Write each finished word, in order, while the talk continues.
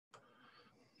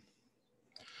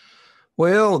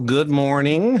Well, good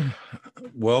morning.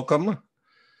 Welcome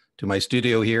to my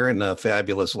studio here in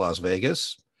fabulous Las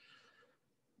Vegas.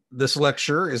 This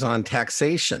lecture is on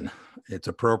taxation. It's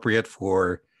appropriate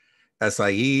for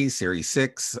SIE, Series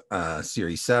 6,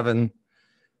 Series 7,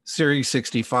 Series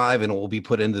 65, and it will be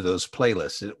put into those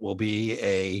playlists. It will be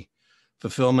a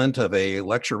fulfillment of a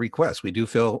lecture request. We do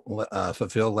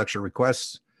fulfill lecture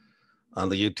requests on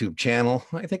the YouTube channel.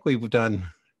 I think we've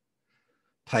done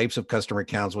types of customer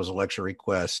accounts was a lecture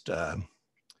request.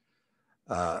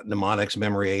 Mnemonics,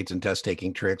 memory aids, and test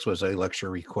taking tricks was a lecture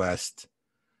request.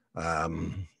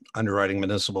 Underwriting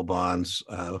municipal bonds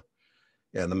and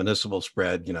the municipal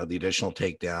spread, the additional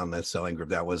takedown, that selling group,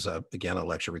 that was, again, a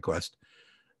lecture request.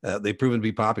 They've proven to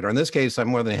be popular. In this case, I'm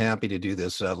more than happy to do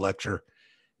this lecture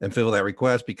and fill that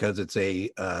request because it's a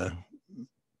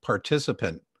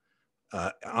participant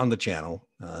on the channel,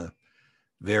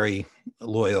 very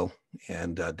loyal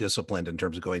and disciplined in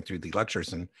terms of going through the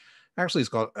lectures. And actually, he's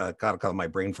got a couple of my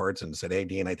brain farts and said, "Hey,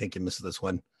 Dean, I think you missed this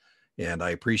one." And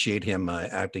I appreciate him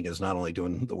acting as not only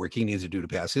doing the work he needs to do to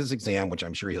pass his exam, which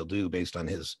I'm sure he'll do based on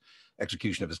his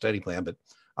execution of his study plan, but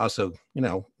also,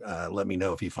 let me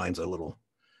know if he finds a little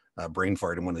brain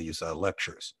fart in one of these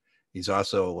lectures. He's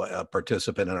also a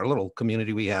participant in our little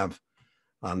community we have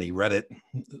on the Reddit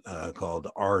called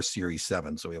R Series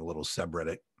 7. So we have a little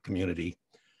subreddit community.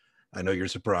 I know you're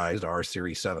surprised, R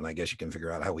Series 7. I guess you can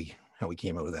figure out how we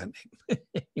came up with that name.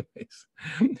 Anyways,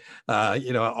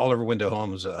 Oliver Wendell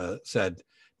Holmes said,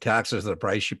 taxes are the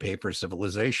price you pay for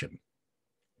civilization.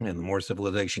 And the more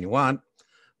civilization you want,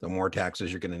 the more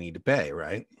taxes you're going to need to pay,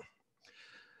 right?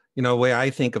 The way I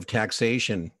think of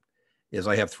taxation is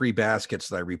I have three baskets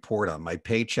that I report on. My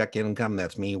paycheck income,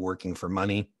 that's me working for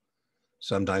money,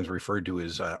 sometimes referred to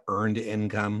as earned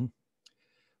income.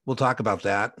 We'll talk about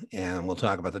that, and we'll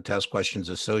talk about the test questions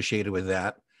associated with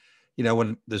that.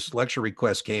 When this lecture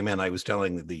request came in, I was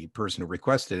telling the person who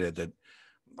requested it that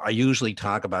I usually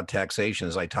talk about taxation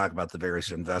as I talk about the various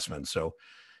investments. So,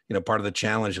 part of the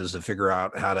challenge is to figure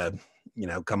out how to,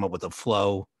 come up with a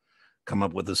flow, come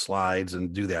up with the slides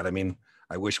and do that. I mean,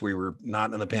 I wish we were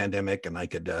not in the pandemic and I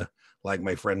could, like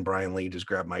my friend Brian Lee, just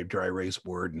grab my dry erase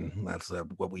board, and that's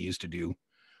what we used to do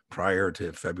prior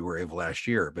to February of last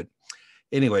year. But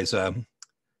anyways,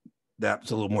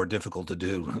 that's a little more difficult to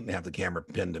do, have the camera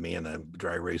pinned to me and a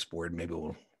dry erase board. Maybe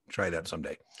we'll try that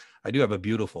someday. I do have a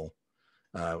beautiful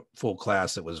full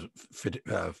class that was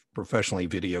professionally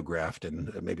videographed,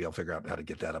 and maybe I'll figure out how to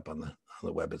get that up on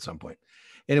the web at some point.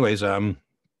 Anyways, and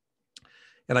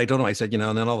I don't know, I said,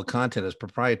 and then all the content is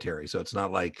proprietary. So it's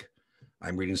not like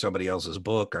I'm reading somebody else's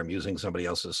book, or I'm using somebody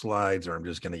else's slides, or I'm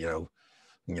just going to,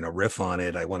 riff on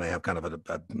it. I want to have kind of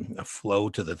a flow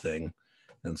to the thing.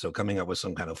 And so coming up with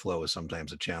some kind of flow is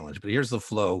sometimes a challenge. But here's the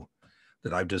flow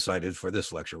that I've decided for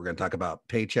this lecture. We're going to talk about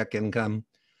paycheck income,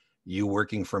 you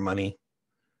working for money.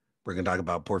 We're going to talk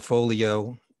about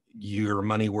portfolio, your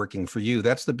money working for you.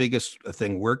 That's the biggest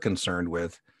thing we're concerned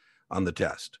with on the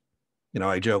test.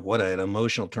 I joke what an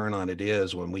emotional turn on it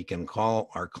is when we can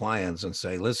call our clients and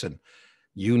say, listen,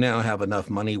 you now have enough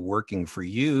money working for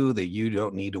you that you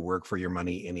don't need to work for your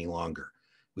money any longer.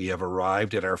 We have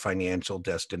arrived at our financial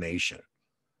destination.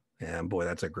 And boy,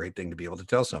 that's a great thing to be able to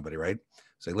tell somebody, right?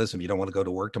 Say, listen, if you don't want to go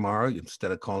to work tomorrow,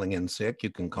 instead of calling in sick,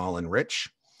 you can call in rich.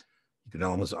 You can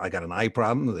tell them, I got an eye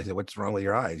problem. They say, what's wrong with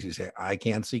your eyes? You say, I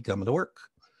can't see coming to work.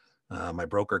 My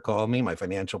broker called me, my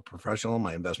financial professional,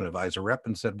 my investment advisor rep,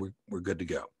 and said, we're good to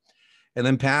go. And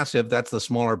then passive, that's the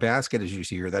smaller basket, as you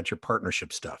see here. That's your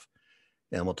partnership stuff.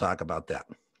 And we'll talk about that.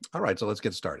 All right, so let's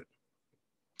get started.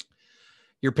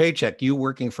 Your paycheck, you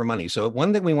working for money. So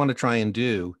one thing we want to try and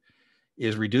do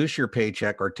is reduce your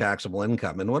paycheck or taxable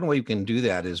income. And one way you can do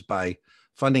that is by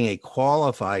funding a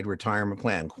qualified retirement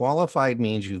plan. Qualified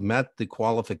means you've met the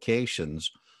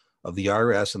qualifications of the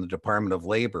IRS and the Department of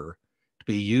Labor to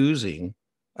be using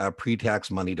pre-tax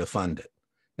money to fund it.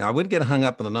 Now, I wouldn't get hung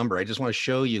up on the number. I just want to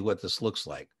show you what this looks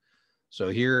like. So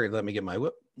here, let me get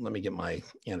my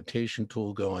annotation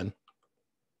tool going.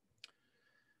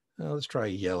 Let's try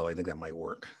yellow. I think that might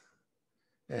work.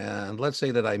 And let's say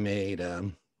that I made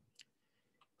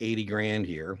 80 grand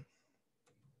here,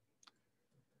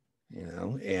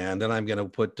 and then I'm going to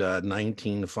put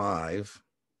 19.5.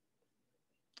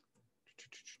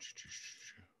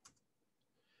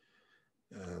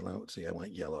 Let's see, I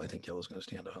want yellow. I think yellow's going to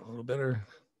stand out a little better.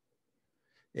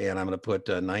 And I'm going to put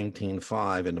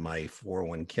 19.5 into my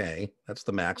 401k. That's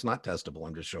the max, not testable.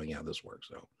 I'm just showing you how this works.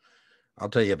 So I'll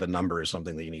tell you if a number is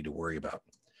something that you need to worry about.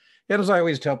 And as I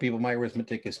always tell people, my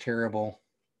arithmetic is terrible.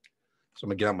 So I'm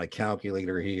going to get out my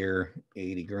calculator here,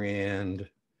 80 grand.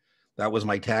 That was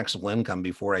my taxable income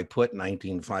before I put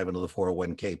 19.5 into the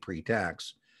 401k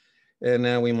pre-tax. And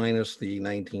now we minus the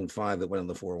 19.5 that went in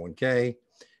the 401k.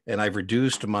 And I've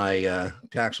reduced my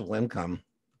taxable income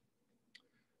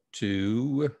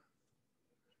to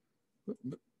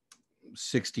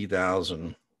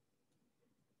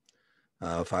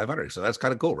 60,500. So that's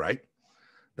kind of cool, right?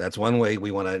 That's one way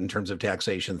we want to, in terms of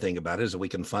taxation, think about it, is that we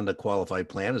can fund a qualified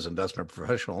plan as an investment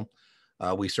professional.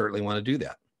 We certainly want to do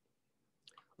that.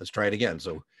 Let's try it again.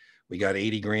 So we got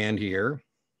 80 grand here.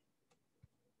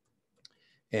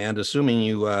 And assuming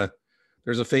you,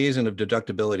 there's a phase-in of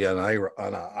deductibility on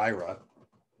an IRA,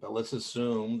 but let's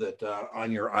assume that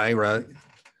on your IRA,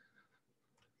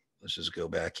 let's just go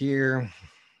back here.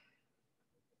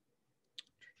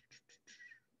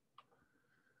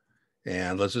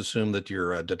 And let's assume that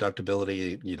your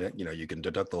deductibility, you can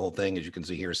deduct the whole thing. As you can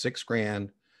see here, 6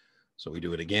 grand. So we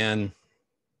do it again.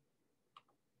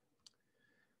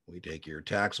 We take your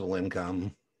taxable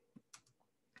income,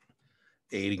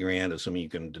 80 grand, assuming you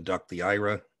can deduct the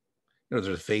IRA. There's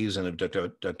a phase-in of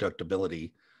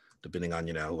deductibility, depending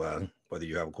on, whether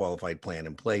you have a qualified plan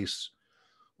in place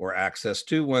or access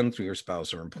to one through your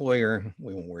spouse or employer.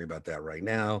 We won't worry about that right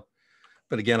now.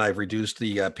 But again, I've reduced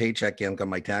the paycheck income,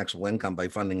 my taxable income, by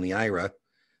funding the IRA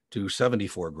to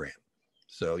 74 grand.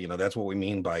 So, that's what we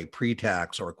mean by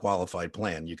pre-tax or qualified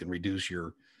plan. You can reduce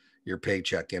your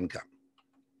paycheck income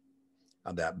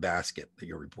on that basket that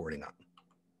you're reporting on.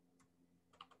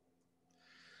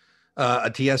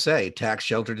 A TSA, tax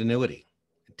sheltered annuity,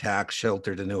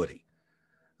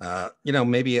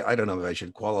 maybe, I don't know if I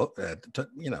should qualify,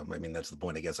 that's the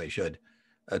point. I guess I should.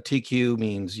 TQ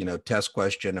means, test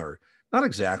question, or not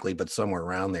exactly, but somewhere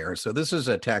around there. So this is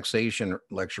a taxation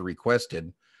lecture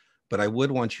requested, but I would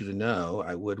want you to know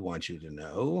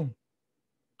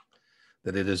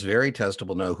that it is very testable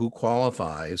to know who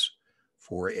qualifies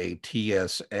for a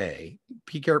TSA.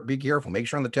 Be careful. Make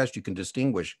sure on the test you can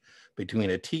distinguish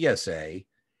between a TSA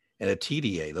and a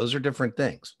TDA. Those are different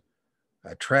things.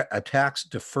 A tax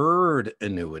deferred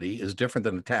annuity is different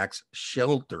than a tax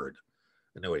sheltered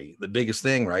annuity. The biggest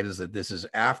thing, right, is that this is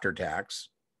after tax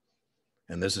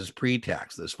and this is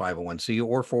pre-tax, this 501c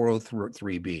or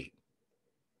 403b.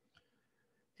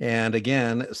 And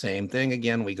again, same thing.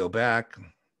 Again, we go back.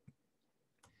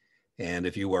 And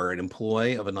if you are an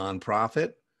employee of a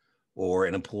nonprofit or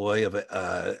an employee of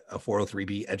a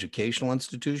 403b educational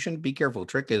institution, be careful. The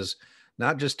trick is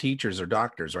not just teachers or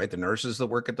doctors, right? The nurses that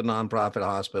work at the nonprofit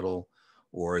hospital,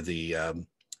 or the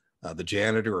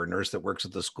janitor or nurse that works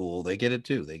at the school, they get it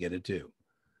too.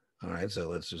 All right, so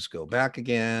let's just go back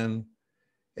again.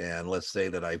 And let's say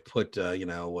that I put,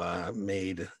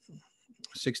 made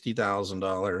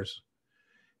 $60,000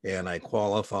 and I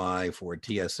qualify for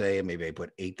TSA. Maybe I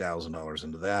put $8,000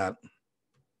 into that.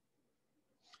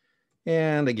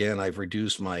 And again, I've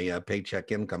reduced my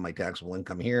paycheck income, my taxable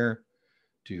income here,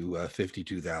 to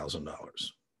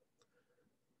 $52,000.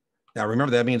 Now,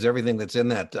 remember, that means everything that's in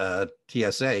that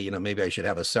TSA, maybe I should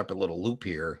have a separate little loop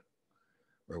here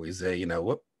where we say,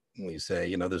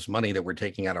 this money that we're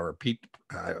taking out of our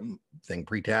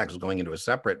pre-tax is going into a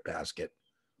separate basket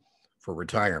for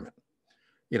retirement.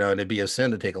 And it'd be a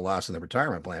sin to take a loss in the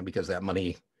retirement plan because that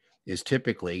money is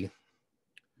typically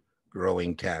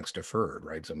growing tax deferred,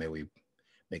 right? So maybe we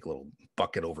make a little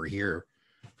bucket over here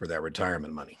for that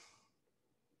retirement money.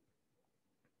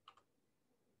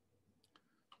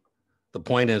 The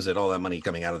point is that all that money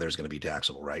coming out of there is going to be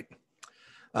taxable, right?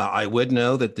 I would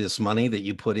know that this money that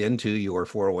you put into your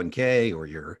 401k or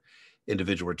your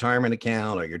individual retirement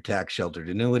account or your tax sheltered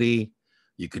annuity,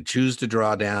 you could choose to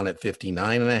draw down at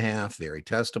 59.5, very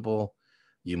testable.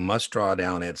 You must draw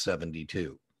down at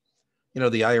 72. The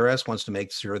IRS wants to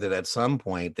make sure that at some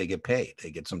point they get paid.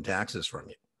 They get some taxes from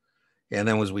you. And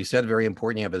then, as we said, very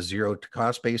important, you have a zero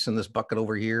cost base in this bucket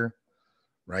over here,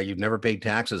 right? You've never paid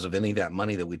taxes of any of that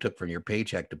money that we took from your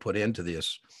paycheck to put into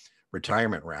this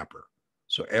retirement wrapper.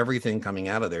 So everything coming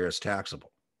out of there is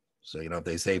taxable. So, if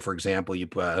they say, for example, you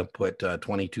put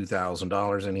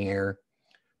 $22,000 in here,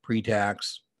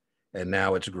 pre-tax, and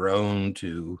now it's grown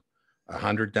to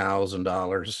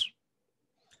 $100,000,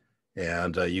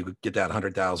 and you get that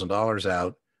 $100,000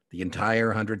 out, the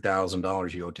entire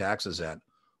 $100,000 you owe taxes at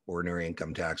ordinary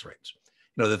income tax rates.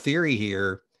 The theory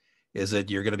here is that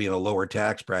you're going to be in a lower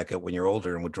tax bracket when you're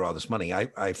older and withdraw this money.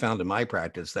 I found in my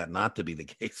practice that not to be the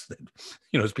case. That,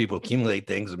 as people accumulate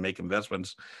things and make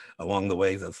investments along the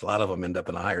way, that's a lot of them end up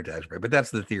in a higher tax bracket. But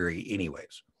that's the theory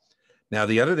anyways. Now,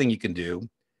 the other thing you can do,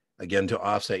 again, to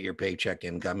offset your paycheck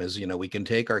income is, we can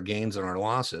take our gains and our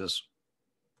losses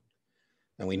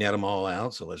and we net them all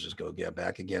out. So let's just go get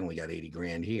back again. We got 80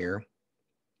 grand here.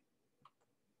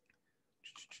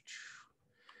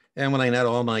 And when I net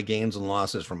all my gains and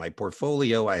losses from my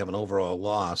portfolio, I have an overall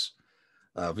loss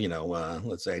of,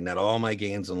 let's say I net all my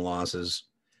gains and losses,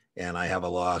 and I have a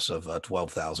loss of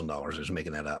 $12,000. Just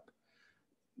making that up.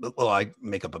 Well, I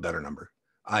make up a better number.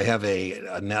 I have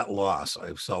a net loss.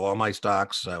 I sell all my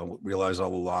stocks, realize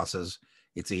all the losses.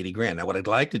 It's 80 grand. Now, what I'd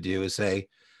like to do is say,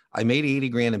 I made 80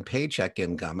 grand in paycheck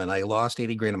income and I lost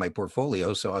 80 grand in my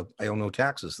portfolio. So I owe no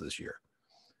taxes this year.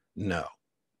 No.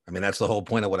 I mean, that's the whole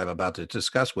point of what I'm about to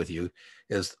discuss with you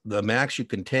is the max you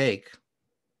can take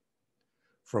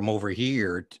from over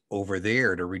here to over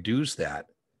there to reduce that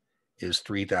is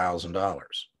 $3,000.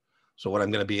 So what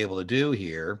I'm going to be able to do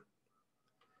here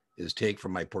is take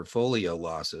from my portfolio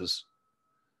losses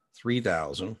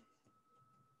 3,000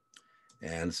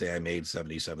 and say I made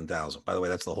 77,000. By the way,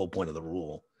 that's the whole point of the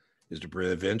rule, is to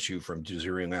prevent you from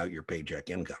zeroing out your paycheck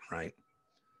income, right?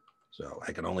 So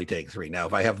I can only take 3. Now,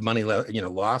 if I have money,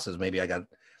 losses, maybe I got,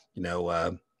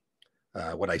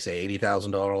 what I say,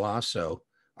 $80,000 loss. So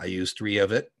I use 3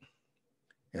 of it.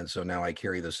 And so now I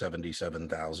carry the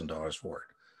 $77,000 forward.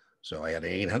 So I had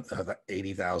an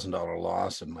 $80,000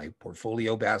 loss in my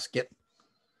portfolio basket,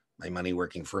 my money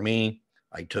working for me.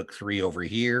 I took 3 over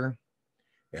here,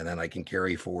 and then I can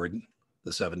carry forward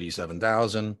the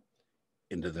 77,000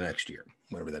 into the next year,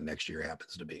 whatever that next year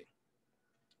happens to be.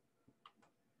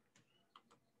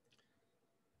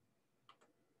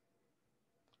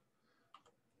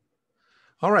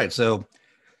 All right, so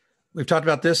we've talked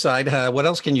about this side. What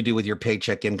else can you do with your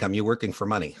paycheck income? You're working for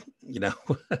money. I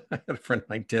had a friend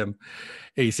like Tim.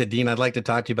 He said, Dean, I'd like to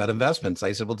talk to you about investments.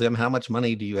 I said, well, Tim, how much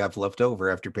money do you have left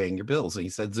over after paying your bills? And he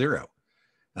said, 0.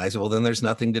 And I said, well, then there's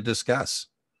nothing to discuss.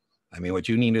 I mean, what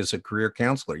you need is a career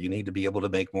counselor. You need to be able to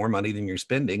make more money than you're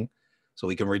spending so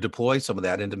we can redeploy some of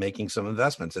that into making some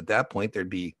investments. At that point, there'd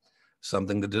be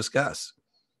something to discuss.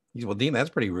 He said, well, Dean, that's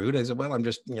pretty rude. I said, well, I'm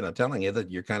just, telling you that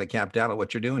you're kind of capped out at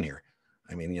what you're doing here.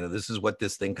 I mean, this is what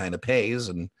this thing kind of pays,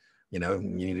 and, you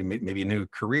need maybe a new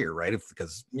career, right?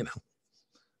 Because, I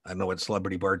don't know what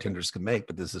celebrity bartenders can make,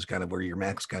 but this is kind of where your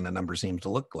max kind of number seems to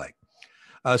look like.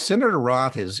 Senator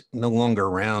Roth is no longer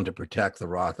around to protect the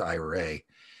Roth IRA.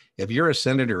 If you're a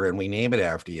senator and we name it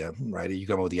after you, right? You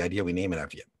come up with the idea, we name it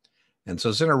after you. And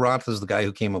so Senator Roth is the guy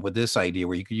who came up with this idea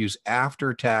where you could use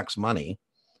after-tax money.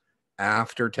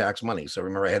 So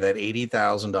remember, I had that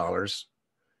 $80,000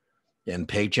 in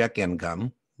paycheck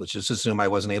income. Let's just assume I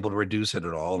wasn't able to reduce it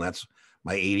at all. And that's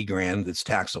my 80 grand that's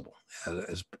taxable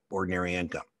as ordinary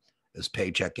income, as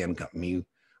paycheck income,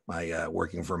 my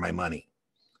working for my money,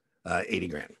 80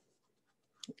 grand.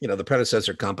 The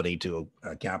predecessor company to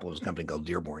a capitalist company called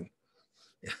Dearborn.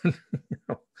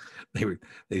 they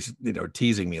were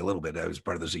teasing me a little bit. I was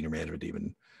part of the senior management team,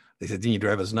 and they said, Dean, you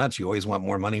drive us nuts. You always want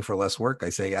more money for less work. I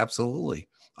say, absolutely.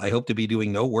 I hope to be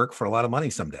doing no work for a lot of money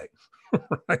someday.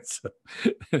 Right. So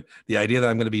the idea that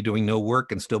I'm going to be doing no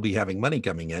work and still be having money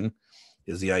coming in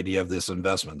is the idea of this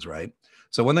investments, right?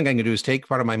 So one thing I can do is take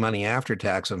part of my money after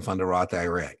tax and fund a Roth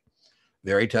IRA.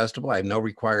 Very testable. I have no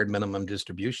required minimum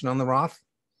distribution on the Roth.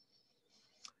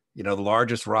 The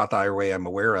largest Roth IRA I'm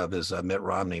aware of is Mitt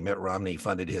Romney. Mitt Romney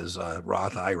funded his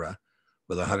Roth IRA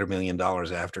with $100 million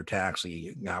after tax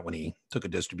he got when he took a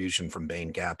distribution from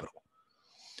Bain Capital.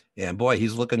 And boy,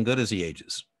 he's looking good as he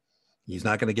ages. He's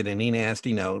not going to get any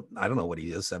nasty note. I don't know what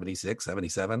he is, 76,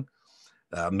 77.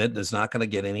 Mitt is not going to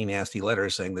get any nasty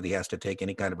letters saying that he has to take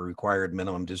any kind of a required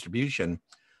minimum distribution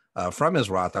from his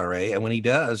Roth IRA. And when he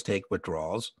does take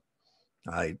withdrawals,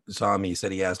 I saw him, he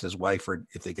said he asked his wife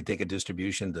if they could take a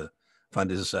distribution to fund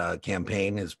his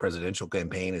campaign, his presidential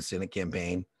campaign, his Senate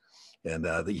campaign.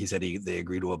 And he said they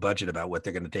agreed to a budget about what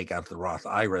they're going to take out of the Roth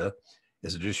IRA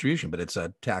as a distribution, but it's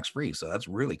tax-free. So that's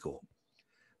really cool.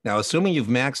 Now, assuming you've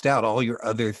maxed out all your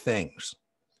other things,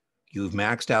 you've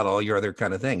maxed out all your other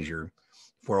kind of things, your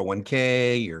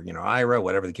 401k, your IRA,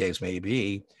 whatever the case may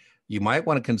be, you might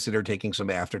want to consider taking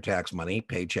some after-tax money,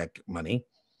 paycheck money,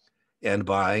 and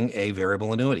buying a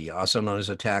variable annuity, also known as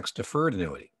a tax-deferred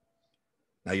annuity.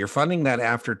 Now, you're funding that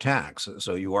after tax,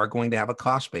 so you are going to have a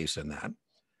cost base in that.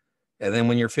 And then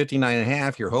when you're 59 and a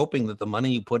half, you're hoping that the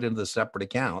money you put into the separate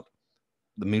account,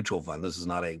 the mutual fund, this is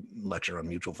not a lecture on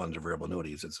mutual funds or variable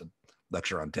annuities, it's a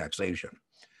lecture on taxation,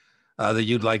 that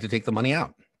you'd like to take the money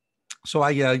out. So I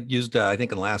used, I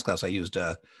think in the last class, I used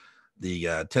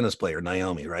the tennis player,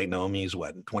 Naomi, right? Naomi's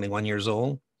what, 21 years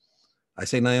old? I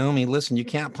say, Naomi, listen, you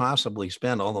can't possibly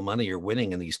spend all the money you're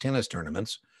winning in these tennis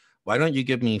tournaments. Why don't you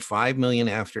give me $5 million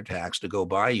after tax to go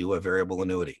buy you a variable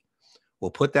annuity?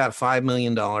 We'll put that $5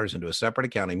 million into a separate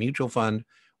account, a mutual fund,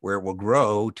 where it will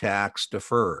grow tax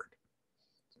deferred.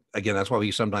 Again, that's why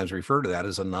we sometimes refer to that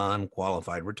as a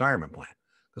non-qualified retirement plan,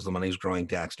 because the money is growing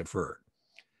tax deferred.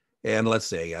 And let's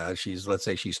say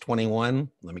she's 21.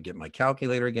 Let me get my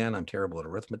calculator again. I'm terrible at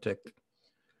arithmetic.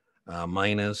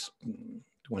 Minus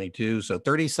 22. So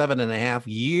 37 and a half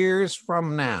years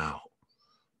from now.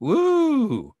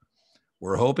 Woo!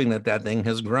 We're hoping that thing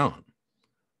has grown.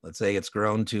 Let's say it's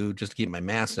grown to, just to keep my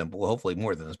math simple, hopefully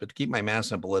more than this, but to keep my math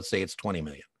simple, let's say it's 20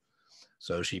 million.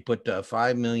 So she put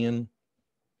 5 million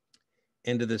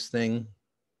into this thing.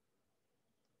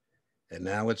 And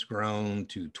now it's grown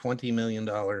to $20 million.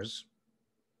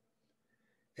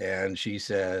 And she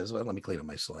says, well, let me clean up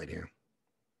my slide here.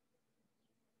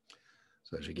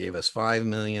 So she gave us 5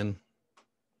 million.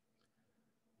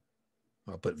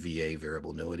 I'll put VA,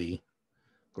 variable annuity,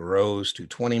 grows to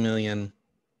 20 million.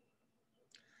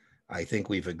 I think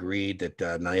we've agreed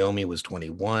that Naomi was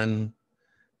 21.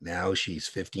 Now she's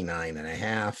 59 and a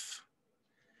half.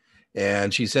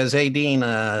 And she says, hey, Dean,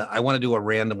 I want to do a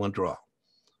random withdrawal.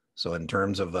 So in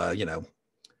terms of,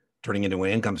 turning into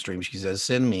an income stream, she says,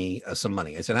 send me some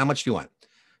money. I said, how much do you want?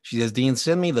 She says, Dean,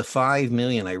 send me the 5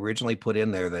 million I originally put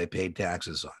in there that I paid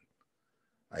taxes on.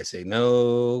 I say,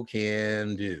 no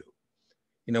can do.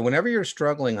 You know, whenever you're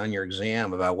struggling on your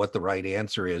exam about what the right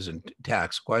answer is in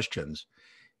tax questions,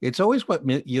 it's always what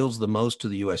yields the most to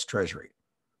the U.S. Treasury.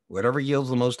 Whatever yields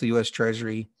the most to the U.S.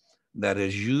 Treasury, that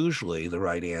is usually the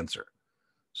right answer.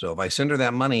 So if I send her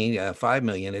that money, 5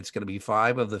 million, it's going to be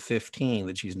 5 of the 15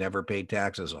 that she's never paid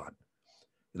taxes on.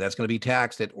 That's going to be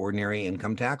taxed at ordinary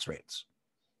income tax rates.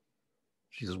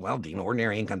 She says, well, Dean,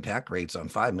 ordinary income tax rates on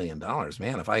 $5 million,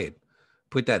 man, if I had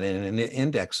put that in an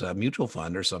index mutual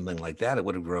fund or something like that, it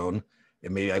would have grown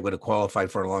and maybe I would have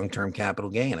qualified for a long-term capital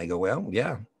gain. I go, well,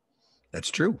 yeah, that's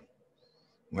true.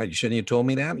 Well, you shouldn't have told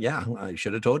me that. Yeah, I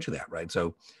should have told you that, right?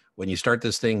 So when you start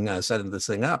this thing, setting this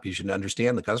thing up, you should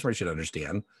understand, the customer should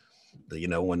understand that, you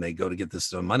know, when they go to get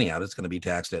this money out, it's going to be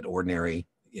taxed at ordinary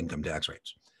income tax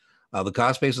rates. The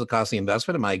cost base is the cost of the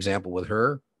investment. In my example with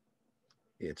her,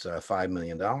 it's $5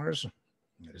 million. I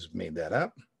just made that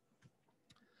up.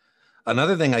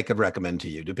 Another thing I could recommend to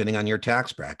you, depending on your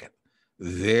tax bracket,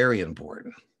 very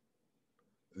important,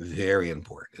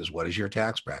 is what is your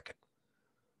tax bracket?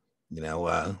 You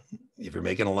know, if you're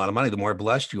making a lot of money, the more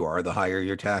blessed you are, the higher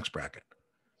your tax bracket.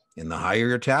 And the higher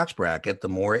your tax bracket, the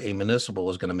more a municipal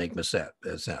is going to make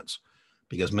sense.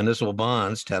 Because municipal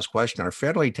bonds, test question, are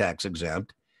federally tax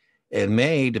exempt and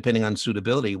may, depending on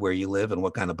suitability, where you live and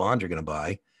what kind of bond you're going to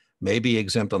buy, may be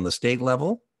exempt on the state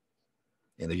level.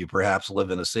 And if you perhaps live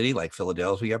in a city like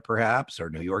Philadelphia, perhaps, or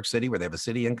New York City, where they have a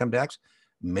city income tax,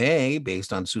 may,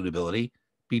 based on suitability,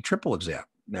 be triple exempt.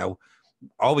 Now,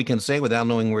 all we can say without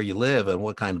knowing where you live and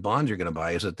what kind of bonds you're going to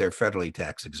buy is that they're federally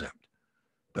tax exempt.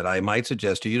 But I might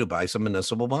suggest to you to buy some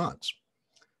municipal bonds.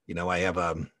 You know, I have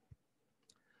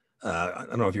I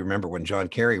don't know if you remember when John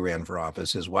Kerry ran for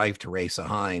office, his wife, Teresa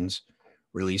Hines,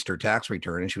 released her tax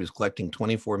return and she was collecting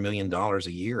 $24 million a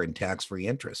year in tax-free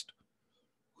interest.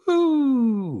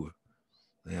 Woo!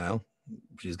 You know,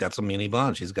 she's got some muni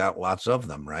bonds. She's got lots of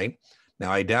them, right?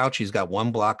 Now, I doubt she's got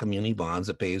one block of muni bonds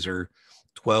that pays her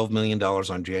 $12 million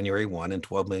on January 1 and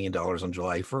 $12 million on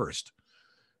July 1st.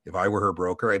 If I were her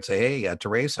broker, I'd say, hey,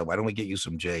 Teresa, why don't we get you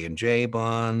some J&J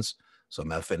bonds,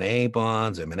 some F&A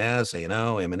bonds, M&S,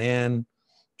 A&O, M&N,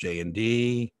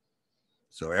 J&D.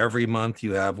 So every month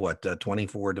you have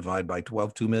 24 divided by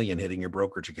 12, 2 million hitting your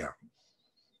brokerage account.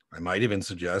 I might even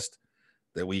suggest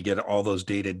that we get all those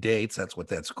dated dates. That's what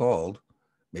that's called.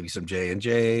 Maybe some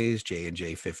J&Js,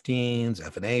 J&J 15s,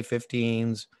 F&A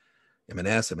 15s,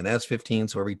 M&S 15.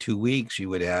 So every 2 weeks you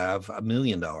would have $1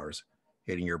 million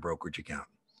hitting your brokerage account.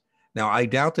 Now, I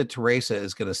doubt that Teresa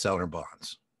is going to sell her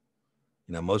bonds.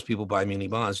 You know, most people buy muni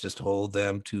bonds just to hold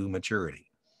them to maturity.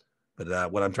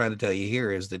 But what I'm trying to tell you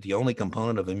here is that the only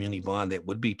component of a muni bond that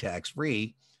would be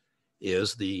tax-free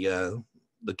is the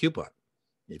coupon.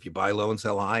 If you buy low and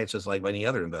sell high, it's just like any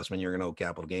other investment, you're going to owe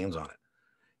capital gains on it.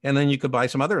 And then you could buy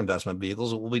some other investment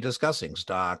vehicles that we'll be discussing,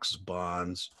 stocks,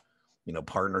 bonds, you know,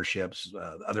 partnerships,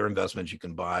 other investments you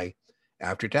can buy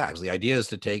after tax. The idea is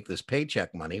to take this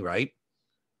paycheck money, right,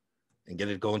 and get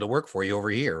it going to work for you over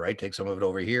here, right? Take some of it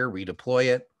over here,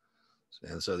 redeploy it,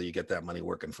 and so that you get that money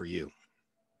working for you.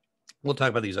 We'll talk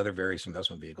about these other various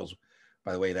investment vehicles.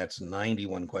 By the way, that's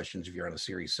 91 questions if you're on a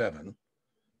Series 7.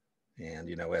 And,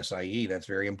 you know, SIE, that's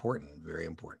very important, very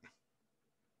important.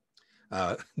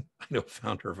 I know a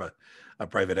founder of a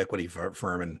private equity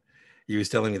firm, and he was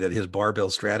telling me that his barbell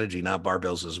strategy, not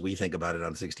barbells as we think about it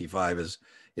on 65, is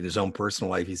in his own personal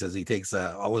life. He says he takes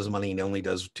all his money and only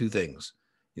does 2 things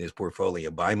in his portfolio: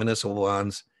 buy municipal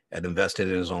bonds and invest it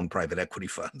in his own private equity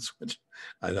funds, which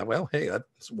I thought, well, hey,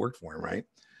 that's worked for him, right?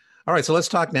 All right, so let's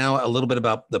talk now a little bit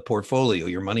about the portfolio,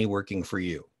 your money working for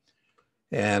you.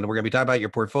 And we're going to be talking about your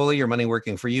portfolio, your money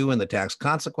working for you, and the tax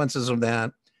consequences of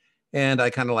that. And I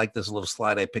kind of like this little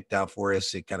slide I picked out for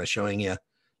us, it kind of showing you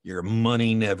your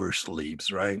money never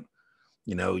sleeps, right?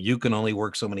 You know, you can only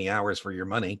work so many hours for your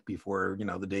money before, you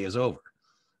know, the day is over,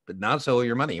 but not so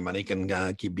your money. Your money can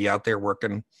be out there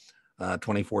working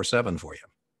 24/7 for you.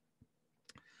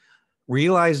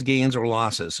 Realized gains or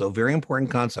losses. So very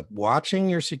important concept. Watching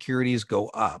your securities go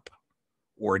up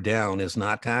or down is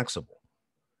not taxable.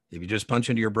 If you just punch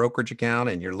into your brokerage account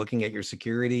and you're looking at your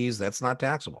securities, that's not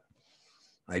taxable.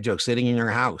 I joke, sitting in your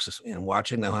house and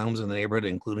watching the homes in the neighborhood,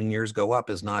 including yours, go up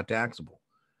is not taxable.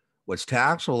 What's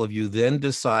taxable if you then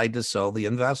decide to sell the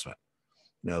investment,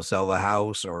 you know, sell the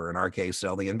house, or in our case,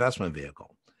 sell the investment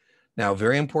vehicle. Now,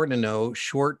 very important to know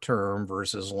short-term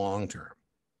versus long-term.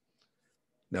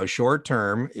 Now,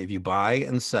 short-term, if you buy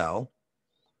and sell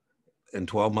in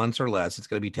 12 months or less, it's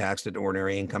going to be taxed at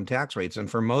ordinary income tax rates. And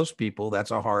for most people,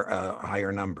 that's a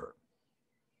higher number.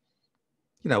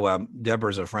 You know,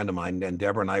 Deborah's a friend of mine, and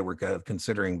Deborah and I were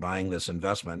considering buying this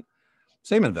investment,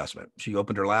 same investment. She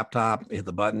opened her laptop, hit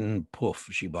the button, poof,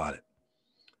 she bought it.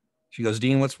 She goes,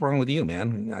 Dean, what's wrong with you, man?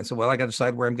 And I said, well, I got to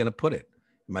decide where I'm going to put it.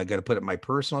 Am I going to put it in my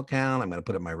personal account? I'm going to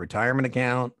put it in my retirement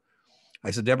account. I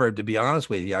said, Deborah, to be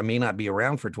honest with you, I may not be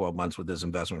around for 12 months with this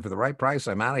investment. For the right price,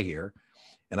 I'm out of here.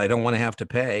 And I don't want to have to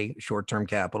pay short-term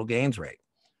capital gains rate.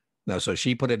 No, so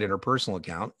she put it in her personal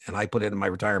account and I put it in my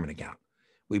retirement account.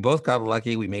 We both got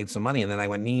lucky. We made some money. And then I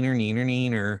went,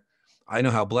 neener. I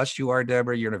know how blessed you are,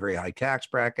 Deborah. You're in a very high tax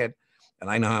bracket. And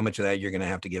I know how much of that you're going to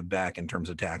have to give back in terms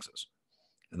of taxes.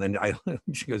 And then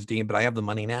she goes, Dean, but I have the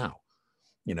money now.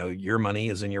 You know, your money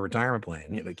is in your retirement plan.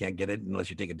 You know, you can't get it unless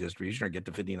you take a distribution or get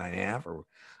to 59.5 or,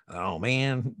 oh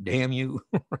man, damn you.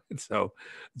 So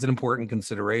it's an important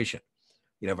consideration.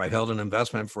 You know, if I've held an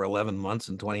investment for 11 months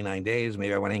and 29 days,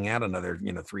 maybe I want to hang out another,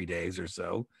 3 days or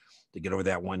so to get over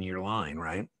that 1 year line,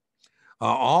 right?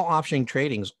 All option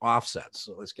trading's offsets.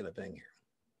 So let's get a thing here.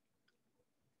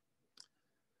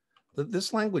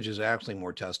 This language is actually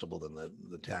more testable than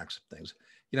the tax things.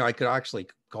 You know, I could actually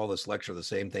call this lecture the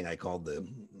same thing I called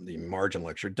the margin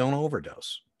lecture. Don't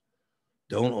overdose.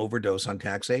 Don't overdose on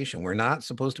taxation. We're not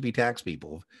supposed to be tax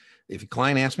people. If a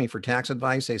client asks me for tax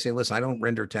advice, they say, listen, I don't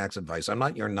render tax advice. I'm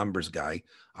not your numbers guy.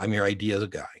 I'm your ideas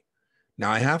guy.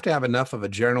 Now, I have to have enough of a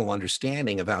general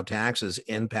understanding of how taxes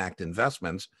impact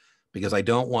investments, because I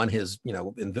don't want his,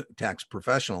 tax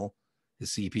professional,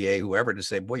 his CPA, whoever, to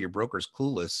say, boy, your broker's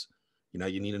clueless.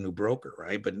 You need a new broker,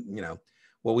 right? But,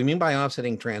 what we mean by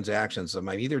offsetting transactions, I'm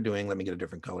either doing, let me get a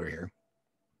different color here.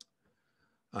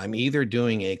 I'm either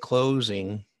doing a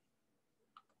closing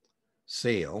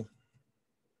sale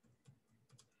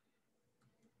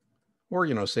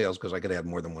or, sales, because I could have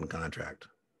more than one contract,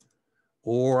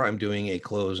 or I'm doing a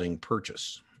closing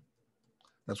purchase.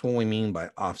 That's what we mean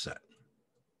by offset.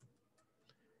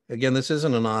 Again, this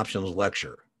isn't an options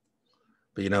lecture,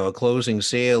 but, a closing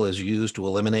sale is used to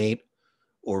eliminate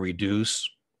or reduce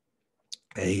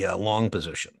a long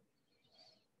position.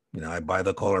 I buy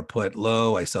the call or put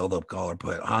low, I sell the call or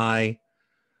put high,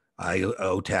 I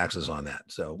owe taxes on that.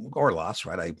 So, or loss,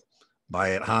 right? I buy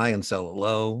it high and sell it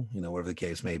low, whatever the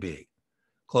case may be.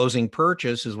 Closing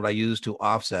purchase is what I use to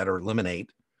offset or eliminate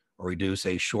or reduce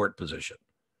a short position.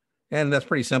 And that's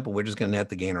pretty simple. We're just going to net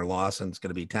the gain or loss, and it's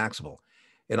going to be taxable.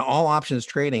 In all options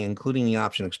trading, including the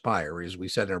option expire, as we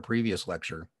said in our previous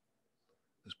lecture,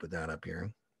 let's put that up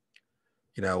here.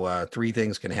 Three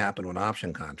things can happen with an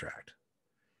option contract.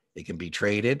 It can be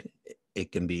traded,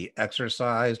 it can be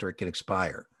exercised, or it can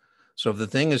expire. So if the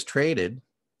thing is traded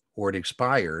or it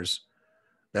expires,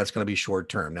 that's going to be short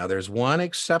term. Now, there's one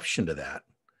exception to that.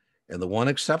 And the one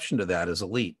exception to that is a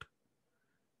leap.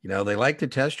 They like to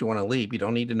test you on a leap. You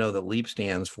don't need to know that leap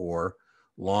stands for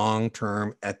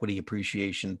long-term equity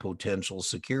appreciation potential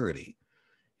security.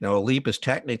 A leap is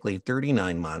technically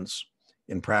 39 months,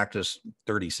 in practice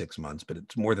 36 months, but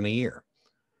it's more than a year.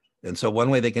 And so one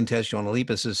way they can test you on a leap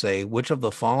is to say, which of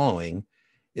the following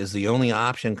is the only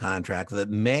option contract that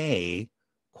may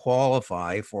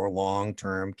qualify for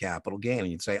long-term capital gain?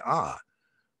 And you'd say,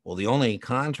 well, the only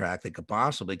contract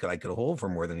that I could hold for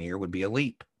more than a year would be a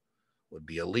leap.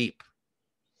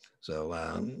 So,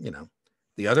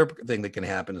 the other thing that can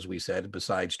happen, as we said,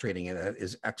 besides trading it,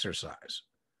 is exercise.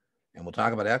 And we'll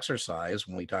talk about exercise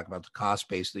when we talk about the cost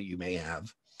base that you may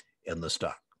have in the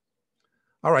stock.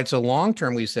 All right, so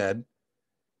long-term, we said,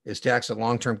 is taxed at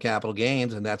long-term capital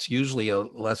gains, and that's usually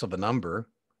less of a number.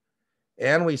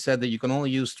 And we said that you can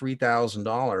only use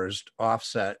 $3,000 to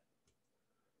offset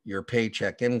your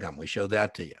paycheck income. We showed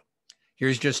that to you.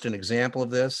 Here's just an example of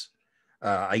this.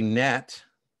 I net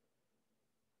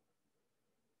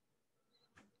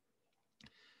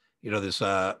This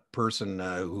person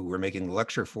who we're making the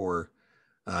lecture for,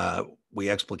 we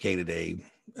explicated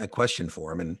a question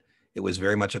for him, and it was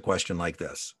very much a question like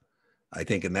this. I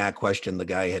think in that question, the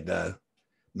guy had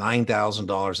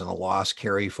 $9,000 in a loss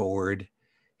carry forward.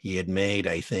 He had made,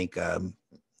 I think,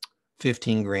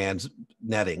 15 grand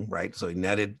netting, right? So he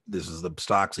netted, this is the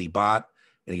stocks he bought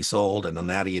and he sold, and on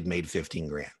that he had made 15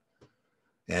 grand.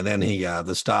 And then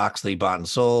the stocks they bought and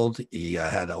sold, he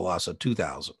had a loss of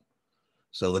 2,000.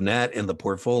 So the net in the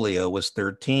portfolio was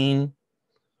 13,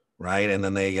 right? And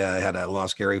then they had a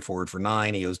loss carry forward for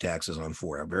 9. He owes taxes on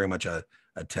 4. Very much a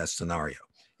test scenario.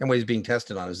 And what he's being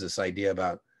tested on is this idea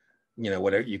about,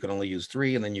 whatever, you can only use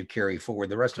 3 and then you carry forward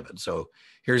the rest of it. So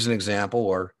here's an example,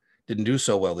 or didn't do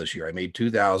so well this year. I made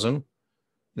 2,000.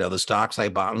 The stocks I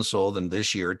bought and sold in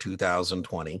this year,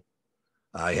 2020,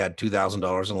 I had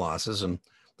 $2,000 in losses, and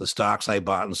the stocks I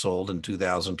bought and sold in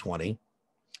 2020,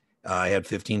 I had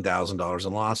 $15,000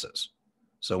 in losses.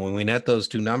 So when we net those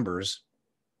two numbers,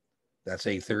 that's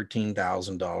a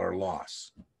 $13,000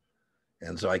 loss.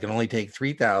 And so I can only take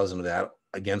 3,000 of that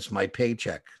against my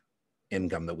paycheck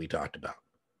income that we talked about.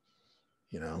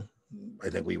 I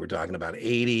think we were talking about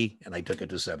 80 and I took it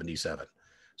to 77.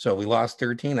 So we lost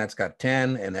 13, that's got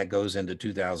 10, and that goes into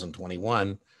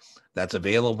 2021. That's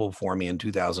available for me in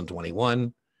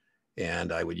 2021.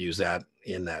 And I would use that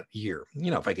in that year.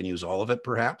 If I can use all of it,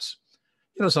 perhaps,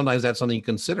 sometimes that's something you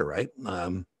consider, right?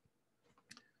 I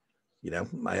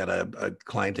had a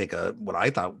client take what I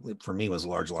thought for me was a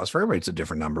large loss. For everybody, it's a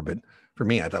different number, but for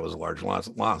me, I thought it was a large loss.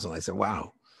 And I said,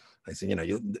 wow. I said,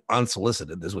 you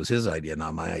unsolicited, this was his idea,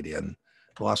 not my idea. And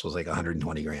the loss was like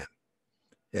 120 grand.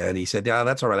 And he said, yeah,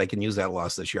 that's all right. I can use that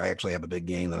loss this year. I actually have a big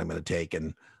gain that I'm going to take,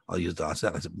 and I'll use the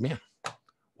offset. I said, man,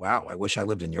 wow, I wish I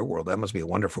lived in your world. That must be a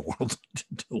wonderful world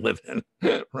to live in,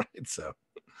 right? So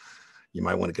you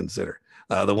might want to consider.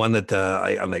 The one that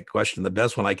on that question, the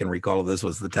best one I can recall of this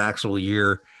was the taxable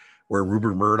year where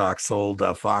Rupert Murdoch sold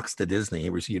Fox to Disney. He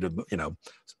received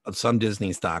some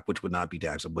Disney stock, which would not be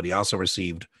taxable, but he also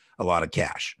received a lot of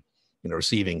cash.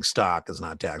 Receiving stock is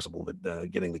not taxable,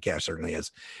 but getting the cash certainly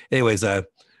is. Anyways,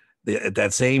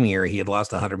 that same year, he had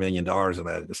lost $100 million in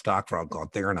a stock fraud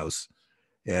called Theranos.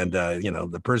 And,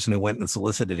 the person who went and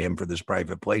solicited him for this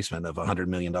private placement of $100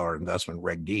 million investment,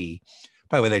 Reg D,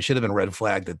 by the way, that should have been red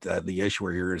flagged that the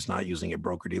issuer here is not using a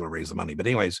broker dealer to raise the money. But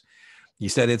anyways, he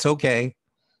said, it's okay.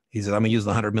 He said, I'm going to use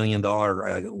the $100 million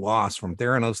loss from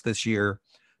Theranos this year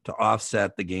to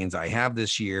offset the gains I have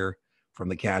this year from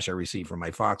the cash I received from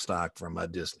my Fox stock from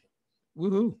Disney.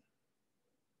 Woohoo.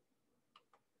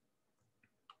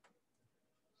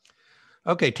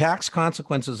 Okay, tax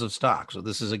consequences of stock. So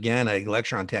this is, again, a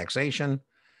lecture on taxation.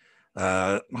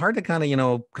 Hard to kind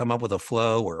of, come up with a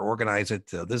flow or organize it.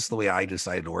 This is the way I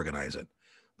decided to organize it.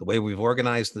 The way we've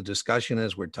organized the discussion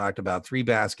is we're talked about 3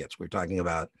 baskets. We're talking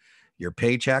about your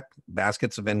paycheck,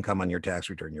 baskets of income on your tax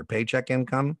return, your paycheck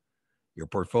income, your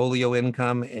portfolio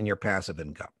income, and your passive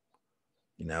income.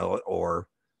 Or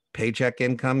paycheck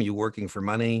income, you working for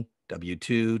money,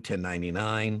 W-2,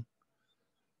 1099,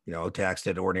 taxed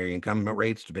at ordinary income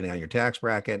rates, depending on your tax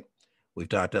bracket. We've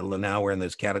talked about, now we're in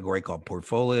this category called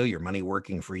portfolio, your money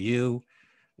working for you.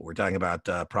 We're talking about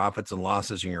profits and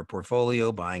losses in your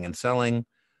portfolio, buying and selling,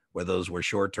 whether those were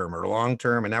short-term or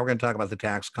long-term. And now we're going to talk about the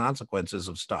tax consequences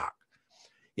of stock.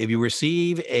 If you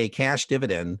receive a cash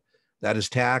dividend, that is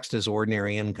taxed as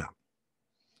ordinary income.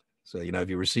 So, if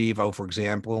you receive, for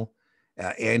example,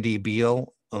 Andy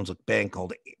Beal owns a bank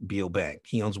called Beal Bank.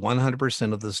 He owns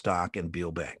 100% of the stock in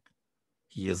Beal Bank.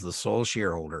 He is the sole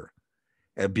shareholder.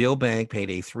 Beal Bank paid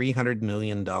a $300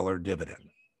 million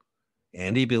dividend.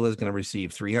 Andy Beal is going to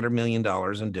receive $300 million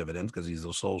in dividends because he's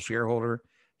the sole shareholder.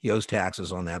 He owes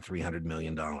taxes on that $300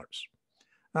 million.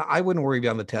 Now, I wouldn't worry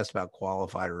about the test about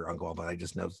qualified or unqualified. I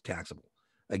just know it's taxable.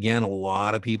 Again, a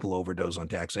lot of people overdose on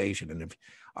taxation. And if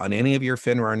on any of your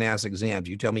FINRA or NAS exams,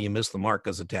 you tell me you missed the mark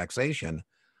because of taxation,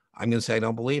 I'm going to say I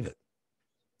don't believe it.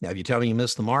 Now, if you tell me you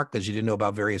missed the mark because you didn't know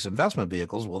about various investment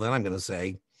vehicles, well, then I'm going to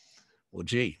say, well,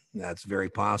 gee, that's very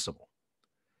possible.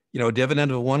 A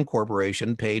dividend of one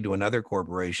corporation paid to another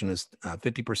corporation is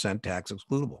 50% tax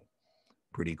excludable.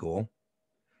 Pretty cool.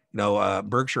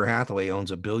 Berkshire Hathaway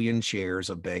owns 1 billion shares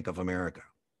of Bank of America.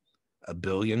 1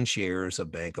 billion shares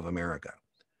of Bank of America.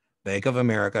 Bank of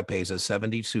America pays a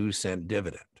 72-cent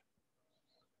dividend.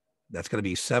 That's going to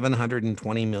be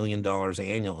 $720 million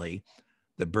annually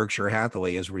that Berkshire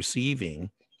Hathaway is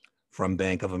receiving from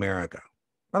Bank of America.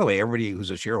 By the way, everybody who's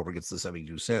a shareholder gets the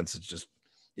 72 cents. It's just,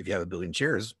 if you have 1 billion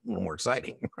shares, a little more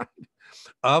exciting, right?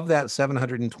 Of that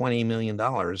 $720 million,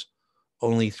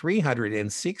 only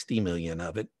 $360 million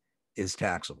of it is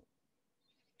taxable.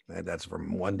 And that's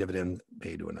from one dividend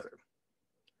paid to another.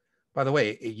 By the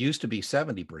way, it used to be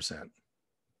 70%,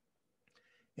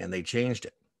 and they changed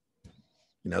it.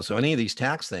 So any of these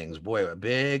tax things, boy, a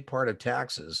big part of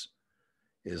taxes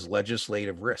is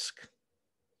legislative risk.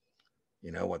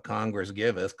 What Congress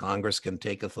giveth, Congress can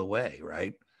taketh away,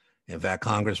 right? In fact,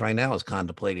 Congress right now is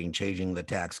contemplating changing the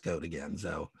tax code again.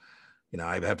 So,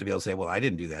 I have to be able to say, well, I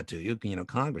didn't do that to you.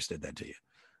 Congress did that to you.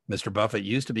 Mr. Buffett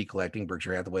used to be collecting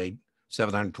Berkshire Hathaway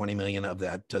 720 million of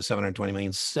that 720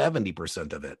 million,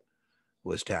 70% of it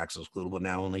was tax excludable,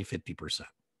 now only 50%.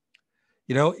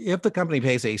 If the company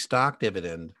pays a stock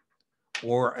dividend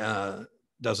or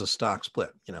does a stock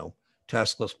split,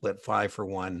 Tesla split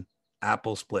 5-for-1,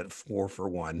 Apple split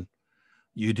 4-for-1,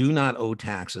 you do not owe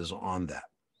taxes on that.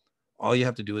 All you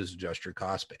have to do is adjust your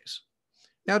cost base.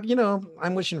 Now,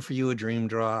 I'm wishing for you a dream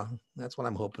draw. That's what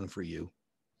I'm hoping for you.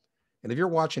 And if you're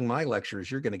watching my lectures,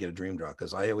 you're going to get a dream draw,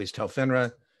 because I always tell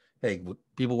FINRA, hey,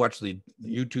 people watch the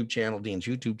YouTube channel, Dean's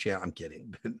YouTube channel. I'm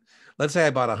kidding. But let's say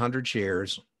I bought 100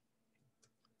 shares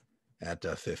at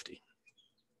 50.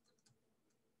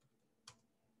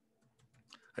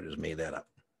 I just made that up.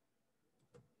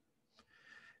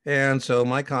 And so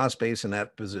my cost base in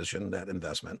that position, that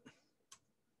investment,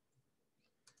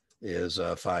 is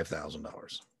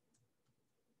 $5,000.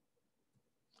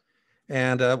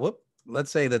 And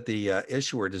let's say that the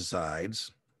issuer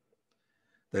decides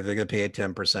that they're going to pay a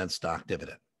 10% stock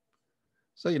dividend.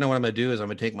 So what I'm going to do is I'm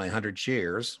going to take my 100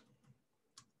 shares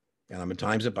and I'm going to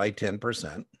times it by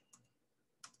 10%.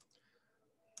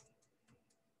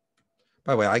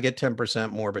 By the way, I get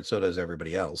 10% more, but so does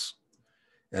everybody else.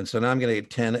 And so now I'm going to get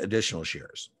 10 additional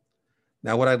shares.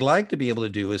 Now, what I'd like to be able to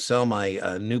do is sell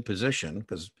my new position,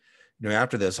 because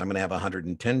after this, I'm going to have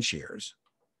 110 shares.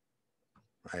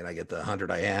 Right? I get the 100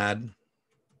 I had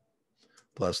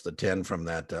plus the 10 from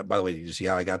that. By the way, you see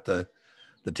how I got the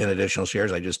 10 additional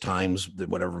shares? I just times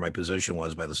whatever my position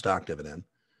was by the stock dividend.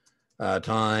 Now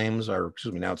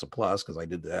it's a plus because I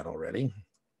did that already.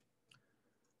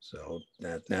 So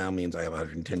that now means I have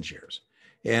 110 shares.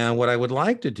 And what I would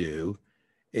like to do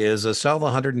is sell the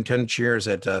 110 shares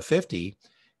at 50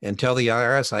 and tell the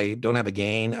IRS I don't have a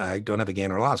gain. I don't have a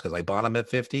gain or loss because I bought them at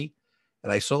 50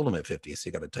 and I sold them at 50. So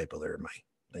you got a typo there in my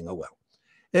thing. Oh, well.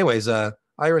 Anyways,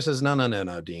 IRS says,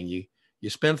 no, Dean, you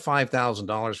spent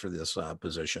 $5,000 for this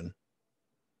position.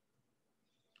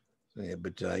 Yeah,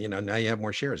 but, now you have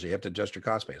more shares. So you have to adjust your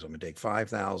cost base. I'm going to take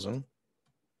 5,000,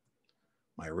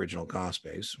 my original cost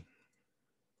base.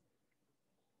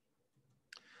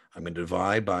 I'm going to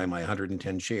divide by my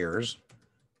 110 shares.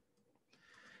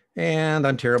 And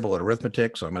I'm terrible at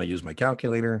arithmetic, so I'm going to use my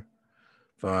calculator.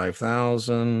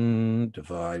 5,000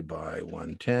 divided by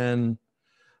 110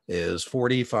 is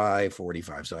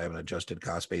 45.45. So I have an adjusted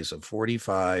cost base of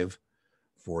 45.45.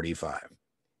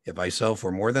 If I sell for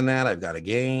more than that, I've got a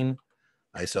gain.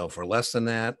 I sell for less than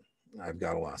that, I've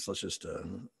got a loss. Let's just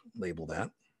label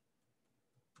that.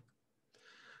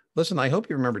 Listen, I hope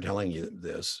you remember telling you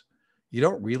this. You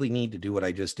don't really need to do what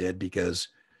I just did, because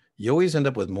you always end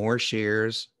up with more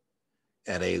shares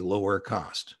at a lower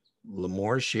cost.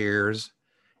 More shares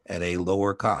at a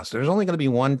lower cost. There's only going to be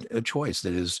one choice,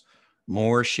 that is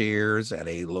more shares at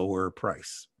a lower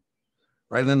price,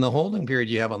 right? And then the holding period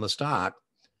you have on the stock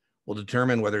will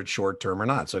determine whether it's short term or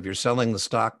not. So if you're selling the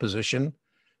stock position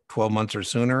 12 months or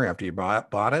sooner after you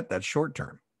bought it, that's short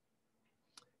term.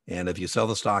 And if you sell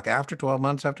the stock after 12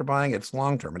 months after buying, it's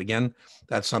long term. And again,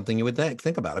 that's something you would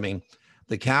think about. I mean,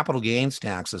 the capital gains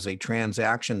tax is a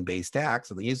transaction-based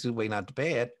tax, and the easiest way not to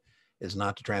pay it is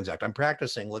not to transact. I'm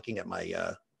practicing looking at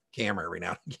my camera every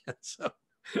now and again. So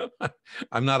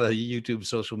I'm not a YouTube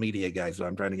social media guy, so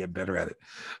I'm trying to get better at it.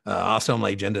 Also, my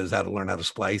agenda is how to learn how to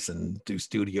splice and do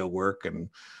studio work. And,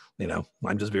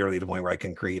 I'm just barely at the point where I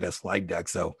can create a slide deck.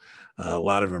 So a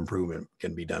lot of improvement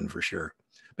can be done for sure.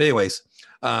 But anyways,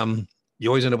 you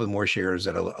always end up with more shares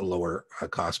at a lower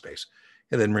cost base.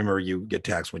 And then remember, you get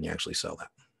taxed when you actually sell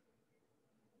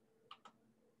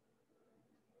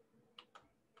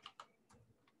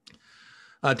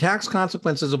that. Tax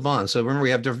consequences of bonds. So remember, we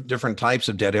have different types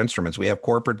of debt instruments. We have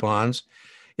corporate bonds.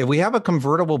 If we have a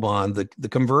convertible bond, the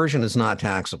conversion is not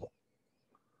taxable.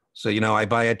 So, I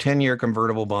buy a 10-year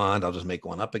convertible bond. I'll just make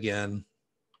one up again.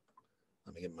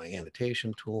 Let me get my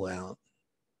annotation tool out.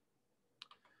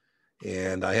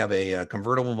 And I have a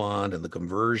convertible bond, and the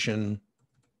conversion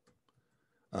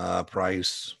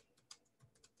price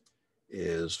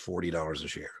is $40 a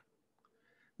share.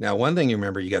 Now, one thing you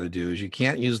remember you got to do is you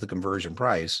can't use the conversion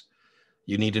price.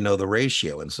 You need to know the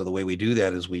ratio. And so the way we do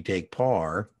that is we take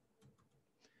par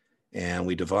and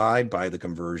we divide by the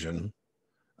conversion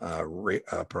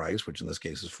price, which in this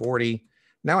case is 40.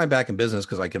 Now I'm back in business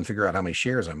because I can figure out how many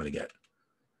shares I'm going to get.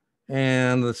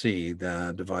 And let's see,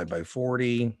 divide by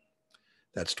 40.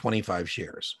 That's 25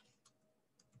 shares.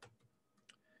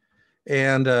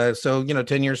 And so,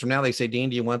 10 years from now, they say, Dean,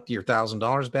 do you want your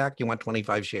 $1,000 back? You want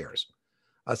 25 shares?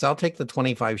 So I'll take the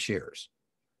 25 shares.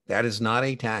 That is not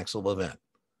a taxable event.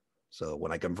 So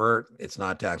when I convert, it's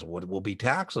not taxable. What will be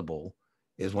taxable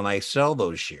is when I sell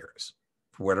those shares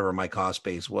for whatever my cost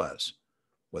base was,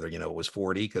 whether, it was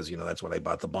 40, because, that's what I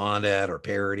bought the bond at, or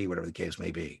parity, whatever the case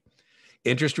may be.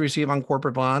 Interest received on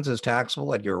corporate bonds is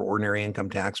taxable at your ordinary income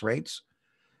tax rates.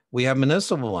 We have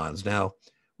municipal bonds. Now,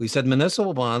 we said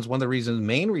municipal bonds, one of the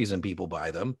main reason people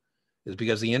buy them is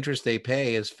because the interest they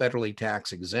pay is federally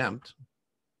tax exempt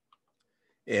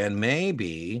and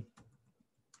maybe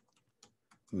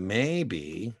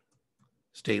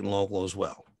state and local as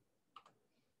well,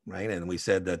 right? And we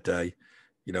said that,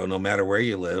 no matter where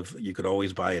you live, you could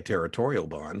always buy a territorial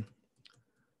bond,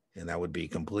 and that would be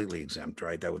completely exempt,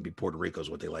 right? That would be Puerto Rico's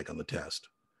what they like on the test.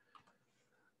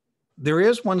 There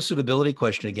is one suitability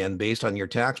question, again, based on your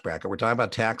tax bracket. We're talking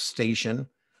about taxation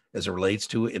as it relates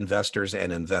to investors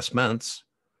and investments,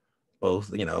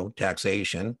 both,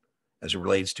 taxation as it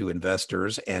relates to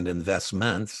investors and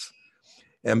investments.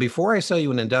 And before I sell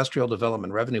you an industrial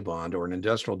development revenue bond or an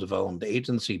industrial development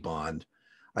agency bond,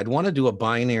 I'd want to do a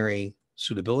binary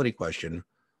suitability question.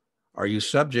 Are you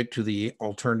subject to the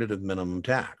alternative minimum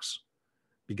tax?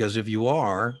 Because if you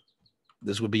are,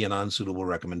 this would be an unsuitable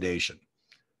recommendation,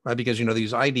 right? Because,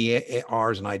 these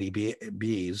IDRs and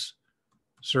IDBs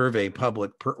serve a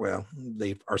public,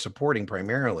 they are supporting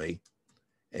primarily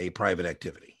a private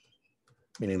activity,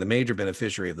 meaning the major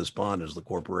beneficiary of this bond is the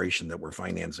corporation that we're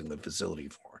financing the facility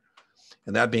for.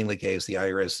 And that being the case, the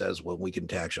IRS says, well, we can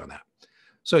tax on that.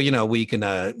 So, we can,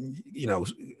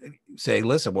 say,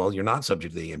 listen, well, you're not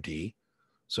subject to the AMT.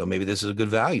 So maybe this is a good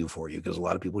value for you because a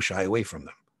lot of people shy away from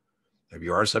them. If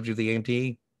you are subject to the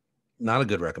AMT, not a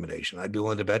good recommendation. I'd be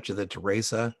willing to bet you that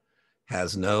Teresa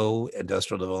has no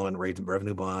industrial development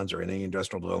revenue bonds or any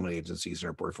industrial development agencies in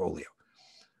her portfolio.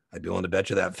 I'd be willing to bet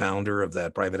you that founder of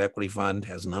that private equity fund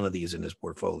has none of these in his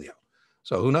portfolio.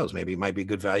 So who knows? Maybe it might be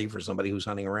good value for somebody who's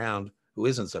hunting around who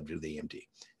isn't subject to the EMT.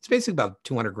 It's basically about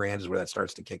 200 grand is where that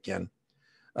starts to kick in.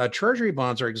 Treasury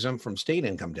bonds are exempt from state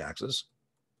income taxes.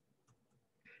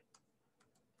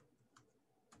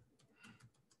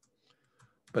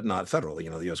 But not federal. The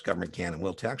U.S. government can and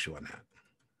will tax you on that.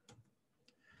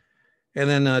 And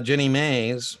then Ginnie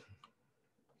Mae's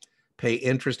pay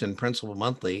interest and principal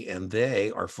monthly, and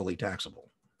they are fully taxable.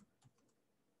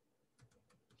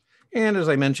 And as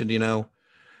I mentioned,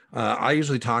 I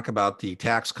usually talk about the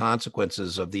tax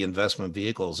consequences of the investment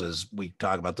vehicles as we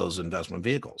talk about those investment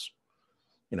vehicles.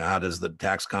 How does the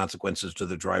tax consequences to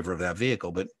the driver of that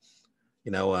vehicle? But,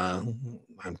 I'm,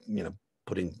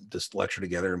 putting this lecture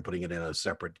together and putting it in a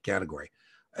separate category.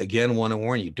 Again, want to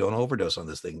warn you, don't overdose on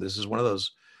this thing. This is one of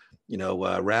those,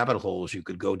 rabbit holes you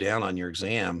could go down on your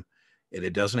exam, and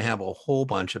it doesn't have a whole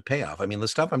bunch of payoff. I mean, the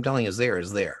stuff I'm telling you is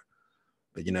there.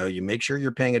 But, you make sure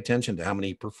you're paying attention to how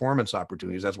many performance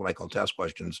opportunities, that's what I call test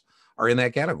questions, are in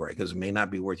that category, because it may not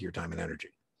be worth your time and energy.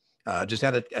 Just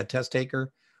had a test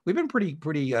taker. We've been pretty,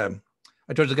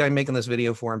 I told the guy making this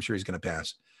video for, I'm sure he's going to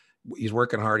pass. He's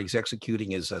working hard. He's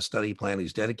executing his study plan.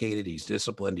 He's dedicated. He's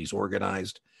disciplined. He's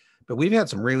organized. But we've had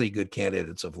some really good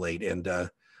candidates of late. And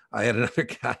I had another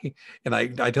guy, and I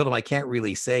told him I can't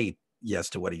really say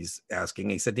yes to what he's asking.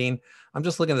 He said, Dean, I'm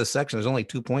just looking at this section. There's only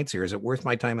 2 points here. Is it worth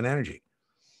my time and energy?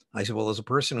 I said, well, as a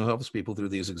person who helps people through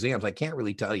these exams, I can't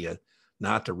really tell you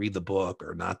not to read the book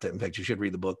or not to, in fact, you should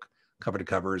read the book cover to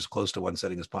cover as close to one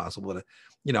setting as possible. But,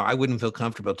 I wouldn't feel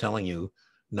comfortable telling you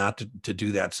not to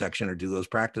do that section or do those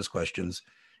practice questions,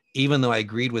 even though I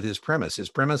agreed with his premise. His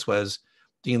premise was,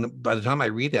 Dean, by the time I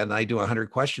read that and I do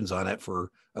 100 questions on it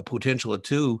for a potential of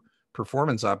 2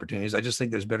 performance opportunities, I just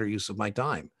think there's better use of my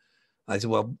time. I said,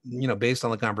 well, based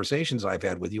on the conversations I've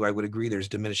had with you, I would agree there's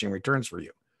diminishing returns for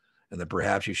you, and that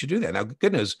perhaps you should do that. Now,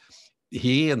 good news,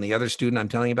 he and the other student I'm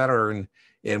telling you about are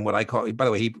in what I call, by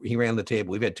the way, he ran the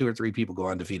table. We've had 2 or 3 people go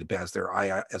undefeated past their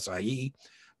SIE,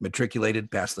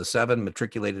 matriculated past the 7,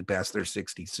 matriculated past their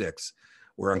 66.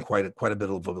 We're on quite a bit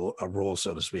of a roll,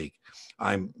 so to speak.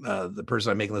 I'm the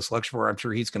person I'm making this lecture for. I'm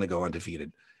sure he's going to go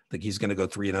undefeated. I think he's going to go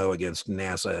 3-0 against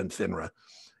NASA and FINRA.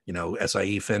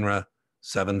 SIE, FINRA,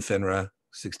 7 FINRA,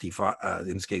 65,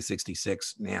 in this case,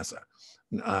 66 NASA.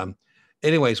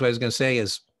 Anyway, so what I was going to say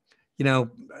is,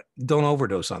 don't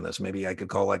overdose on this. Maybe I could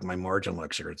call like my margin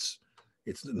lecture. It's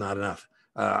not enough.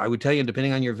 I would tell you,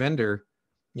 depending on your vendor,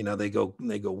 they go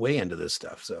way into this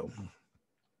stuff. So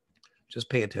just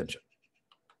pay attention.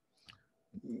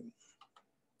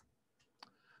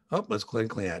 Oh, let's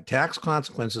quickly add tax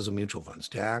consequences of mutual funds.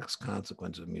 Tax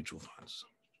consequences of mutual funds.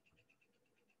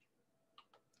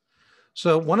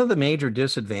 So one of the major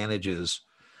disadvantages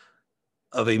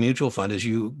of a mutual fund is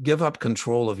you give up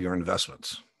control of your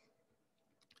investments.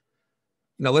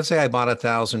 Let's say I bought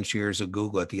 1,000 shares of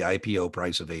Google at the IPO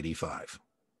price of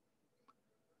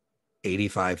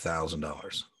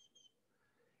 $85,000.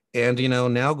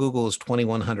 And, now Google is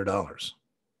 $2,100.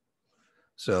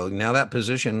 So now that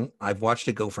position, I've watched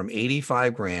it go from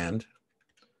 85 grand,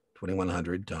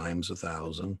 2,100 times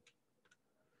 1,000.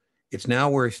 It's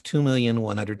now worth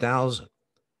 2,100,000.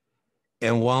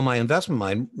 And while my investment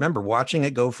mind, remember watching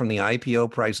it go from the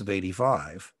IPO price of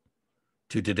 85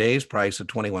 to today's price of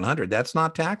 2,100, that's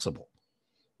not taxable.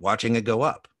 Watching it go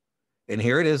up. And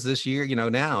here it is this year,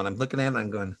 now, and I'm looking at it and I'm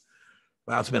going,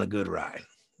 wow, it's been a good ride.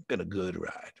 Been a good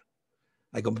ride.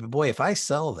 I go, boy, if I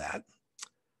sell that,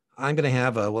 I'm going to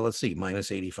have let's see,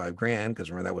 minus 85 grand,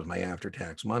 because remember that was my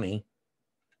after-tax money.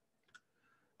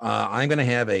 I'm going to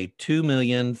have a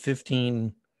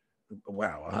 2,015,000.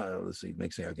 Wow. Let's see,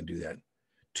 make sure I can do that.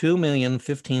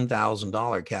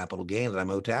 $2,015,000 capital gain that I'm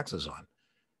owed taxes on.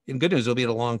 In good news, it'll be at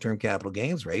a long-term capital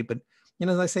gains rate, but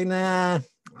as I say, nah,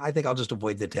 I think I'll just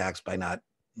avoid the tax by not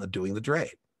doing the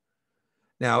trade.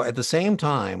 Now, at the same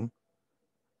time,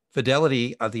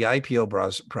 Fidelity at the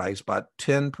IPO price bought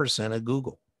 10% of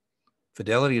Google.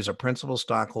 Fidelity is a principal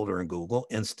stockholder in Google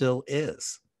and still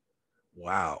is.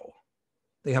 Wow.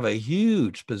 They have a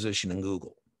huge position in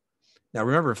Google. Now,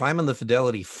 remember, if I'm in the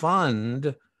Fidelity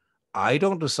fund, I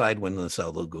don't decide when to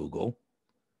sell the Google.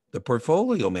 The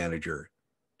portfolio manager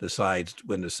decides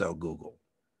when to sell Google.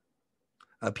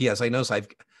 P.S. I notice I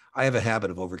have a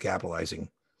habit of overcapitalizing.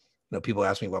 People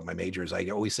ask me what my major is. I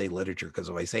always say literature because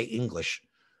if I say English,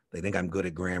 they think I'm good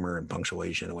at grammar and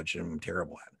punctuation, which I'm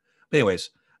terrible at. But anyways,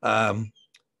 I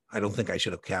don't think I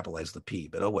should have capitalized the P,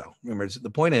 but oh well. Remember, the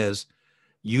point is,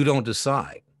 you don't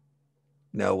decide.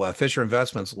 Fisher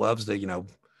Investments loves to,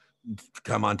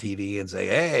 come on TV and say,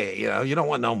 hey, you don't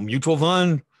want no mutual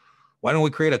fund. Why don't we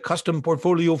create a custom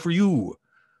portfolio for you,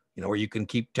 where you can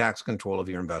keep tax control of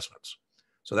your investments.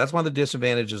 So that's one of the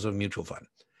disadvantages of mutual fund.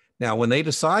 Now, when they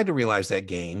decide to realize that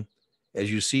gain,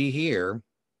 as you see here,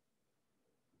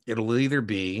 it'll either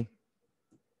be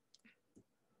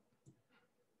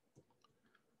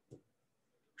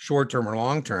short-term or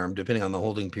long-term, depending on the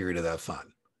holding period of that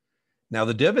fund. Now,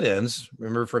 the dividends,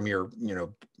 remember from your,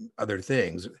 other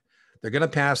things, they're going to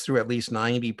pass through at least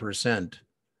 90%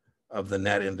 of the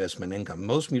net investment income.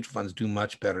 Most mutual funds do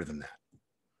much better than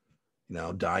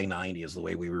that. Die 90 is the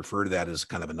way we refer to that as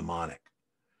kind of a mnemonic.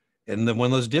 And then when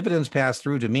those dividends pass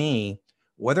through to me,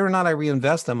 whether or not I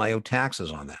reinvest them, I owe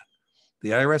taxes on that. The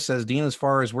IRS says, Dean, as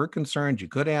far as we're concerned, you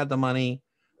could add the money.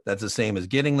 That's the same as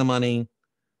getting the money.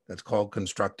 That's called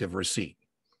constructive receipt.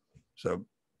 So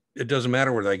it doesn't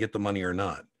matter whether I get the money or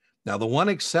not. Now, the one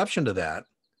exception to that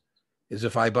is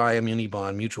if I buy a muni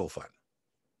bond mutual fund.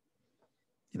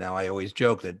 I always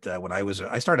joke that when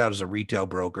I started out as a retail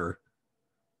broker,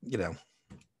 there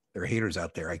are haters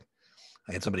out there. I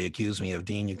had somebody accuse me of,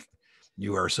 Dean,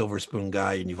 you are a silver spoon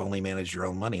guy and you've only managed your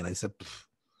own money. And I said,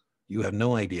 you have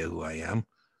no idea who I am.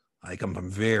 I come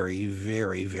from very,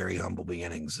 very, very humble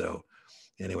beginnings. So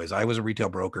anyways, I was a retail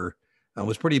broker. I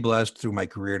was pretty blessed through my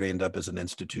career to end up as an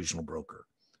institutional broker.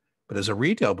 But as a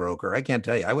retail broker, I can't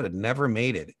tell you, I would have never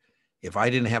made it if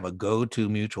I didn't have a go-to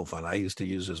mutual fund. I used to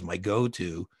use as my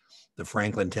go-to the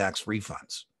Franklin tax-free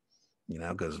funds,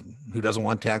 because who doesn't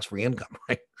want tax-free income,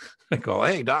 right? I go,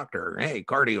 hey, doctor, hey,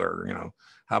 cardio,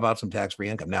 how about some tax-free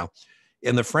income? Now,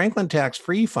 in the Franklin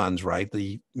tax-free funds, right,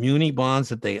 the muni bonds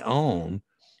that they own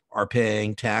are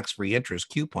paying tax-free interest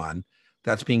coupon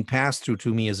that's being passed through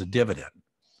to me as a dividend.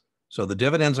 So the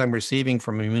dividends I'm receiving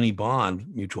from a muni bond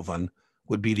mutual fund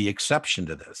would be the exception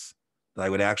to this, that I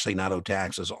would actually not owe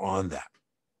taxes on that.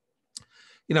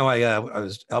 I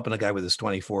was helping a guy with his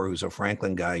 24 who's a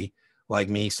Franklin guy like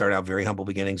me, started out very humble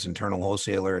beginnings, internal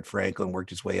wholesaler at Franklin, worked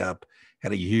his way up,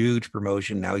 had a huge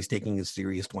promotion. Now he's taking his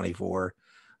serious 24.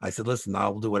 I said, listen,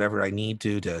 I'll do whatever I need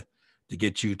to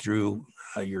get you through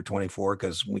your 24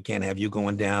 because we can't have you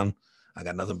going down. I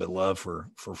got nothing but love for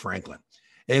Franklin.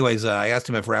 Anyways, I asked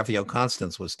him if Raphael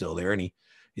Constance was still there, and he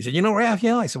said,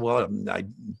 Raphael? I said, well, I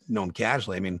know him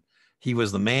casually. I mean, he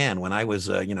was the man when I was,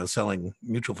 selling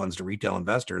mutual funds to retail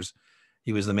investors.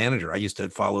 He was the manager. I used to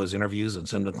follow his interviews and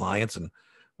send them to clients. And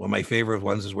one of my favorite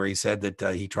ones is where he said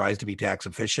that he tries to be tax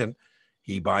efficient.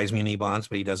 He buys muni bonds,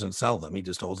 but he doesn't sell them. He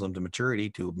just holds them to maturity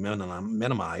to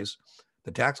minimize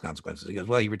the tax consequences. He goes,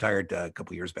 well, he retired a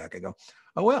couple of years back. I go,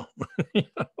 oh, well,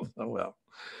 oh, well.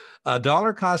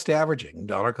 Dollar cost averaging in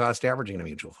a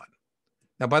mutual fund.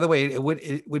 Now, by the way, it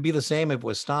would be the same if it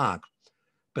was stock,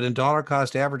 but in dollar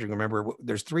cost averaging, remember,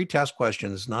 there's 3 test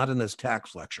questions, not in this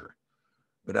tax lecture,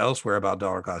 but elsewhere about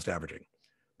dollar cost averaging.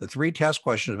 The 3 test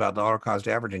questions about dollar cost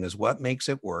averaging is what makes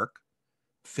it work,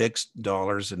 fixed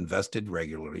dollars invested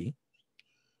regularly.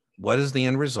 What is the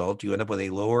end result? You end up with a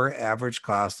lower average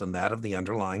cost than that of the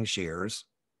underlying shares,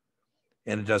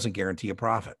 and it doesn't guarantee a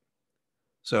profit.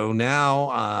 So now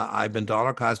I've been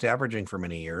dollar cost averaging for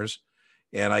many years,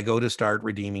 and I go to start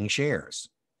redeeming shares.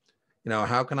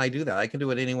 How can I do that? I can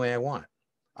do it any way I want.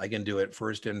 I can do it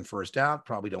first in, first out.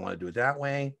 Probably don't want to do it that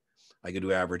way. I could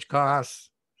do average costs.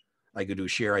 I could do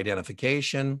share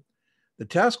identification. The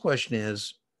test question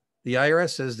is, the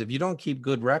IRS says if you don't keep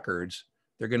good records,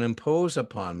 they're going to impose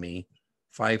upon me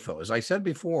FIFO. As I said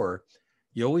before,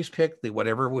 you always pick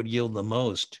whatever would yield the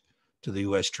most to the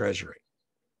U.S. Treasury.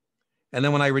 And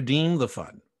then when I redeem the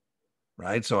fund,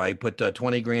 right? So I put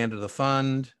 20 grand to the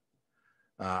fund.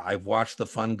 I've watched the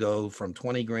fund go from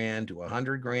 20 grand to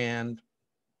 100 grand.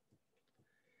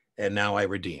 And now I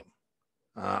redeem.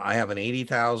 I have an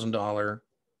 $80,000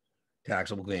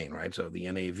 taxable gain, right? So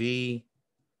the NAV,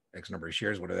 X number of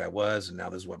shares, whatever that was, and now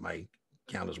this is what my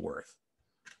account is worth.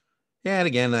 And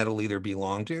again, that'll either be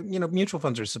mutual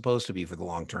funds are supposed to be for the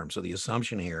long term. So the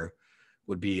assumption here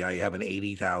would be I have an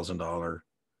 $80,000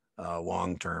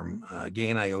 long-term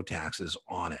gain. I owe taxes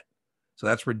on it. So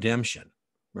that's redemption.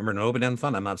 Remember, an open-end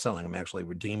fund, I'm not selling. I'm actually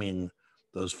redeeming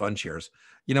those fund shares.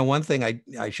 One thing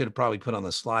I should have probably put on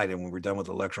the slide, and when we're done with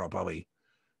the lecture, I'll probably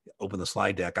open the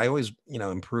slide deck. I always,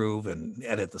 improve and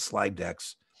edit the slide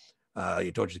decks.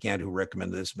 You told you can who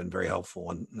recommended this, has been very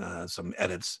helpful in some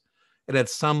edits. And at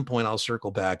some point, I'll circle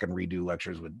back and redo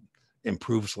lectures with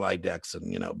improved slide decks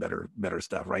and, better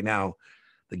stuff. Right now,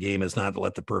 the game is not to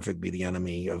let the perfect be the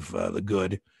enemy of the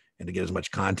good and to get as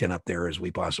much content up there as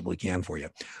we possibly can for you.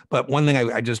 But one thing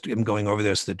I just am going over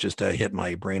this that just hit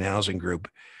my brain housing group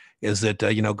is that,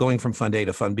 going from Fund A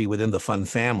to Fund B within the fund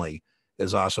family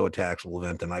is also a taxable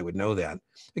event, and I would know that.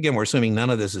 Again, we're assuming none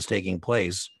of this is taking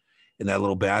place in that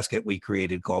little basket we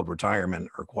created called retirement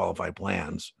or qualified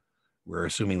plans. We're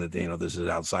assuming that, this is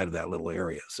outside of that little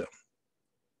area. So.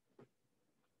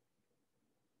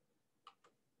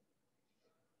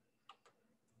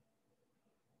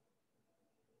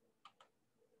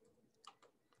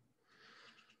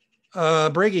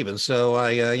 Break even. So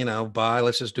I, buy,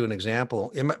 let's just do an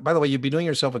example. By the way, you'd be doing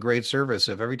yourself a great service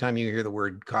if every time you hear the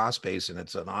word cost base and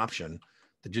it's an option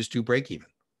to just do break even.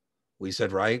 We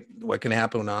said, right, what can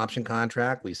happen in an option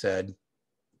contract? We said,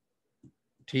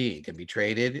 it can be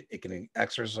traded, it can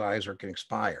exercise, or it can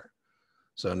expire.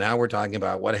 So now we're talking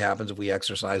about what happens if we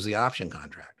exercise the option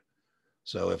contract.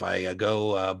 So if I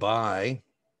go buy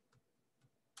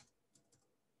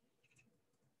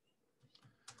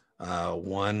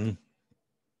one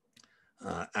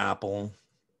Apple,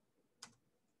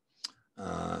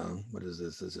 what is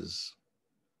this? This is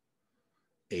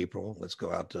April. Let's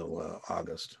go out till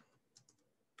August.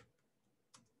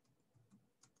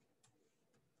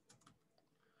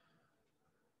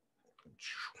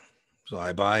 So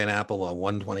I buy an Apple, a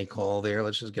 120 call there.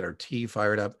 Let's just get our T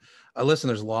fired up. Listen,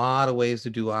 there's a lot of ways to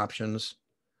do options.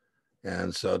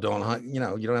 And so you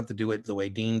don't have to do it the way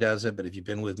Dean does it. But if you've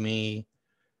been with me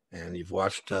and you've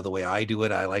watched the way I do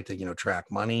it, I like to, track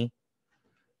money.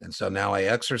 And so now I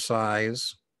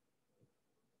exercise.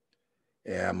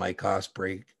 And my cost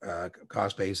base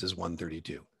is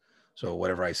 132. So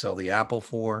whatever I sell the Apple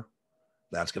for,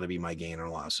 that's going to be my gain or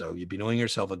loss. So you'd be doing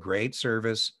yourself a great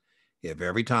service if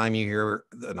every time you hear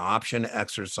an option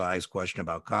exercise question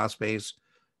about cost base,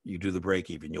 you do the break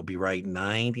even. You'll be right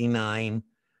 99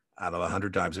 out of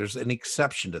 100 times. There's an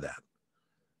exception to that.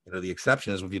 The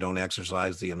exception is if you don't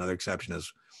exercise. Another exception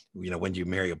is, when you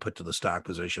marry a put to the stock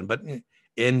position. But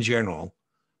in general,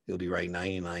 you'll be right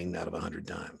 99 out of 100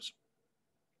 times.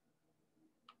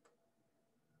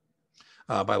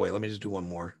 By the way, let me just do one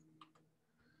more.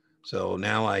 So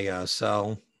now I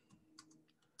sell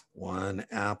one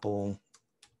Apple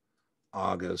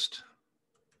August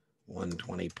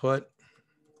 120 put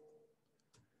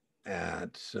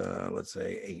at, let's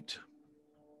say 8.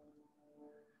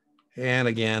 And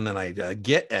again, then I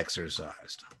get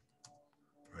exercised,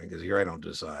 right? Because here I don't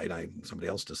decide, somebody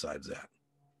else decides that.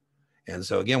 And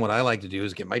so again, what I like to do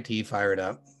is get my T fired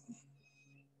up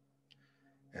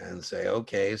and say,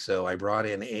 okay, so I brought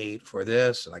in 8 for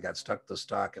this and I got stuck the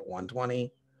stock at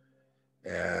 120.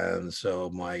 And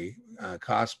so my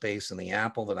cost base in the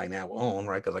Apple that I now own,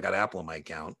 right, because I got Apple in my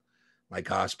account, my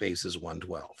cost base is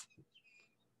 112.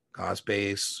 Cost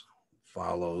base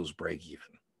follows break even,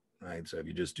 right? So if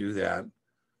you just do that,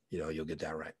 you'll get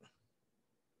that right.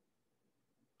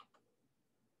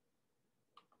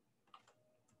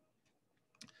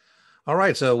 All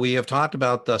right, so we have talked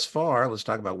about thus far. Let's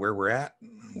talk about where we're at,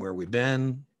 where we've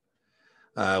been.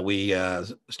 We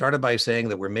started by saying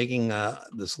that we're making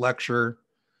this lecture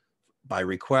by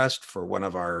request for one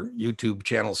of our YouTube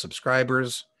channel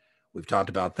subscribers. We've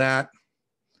talked about that.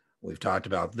 We've talked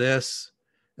about this.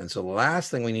 And so the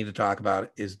last thing we need to talk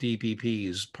about is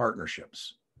DPP's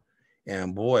partnerships.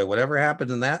 And boy, whatever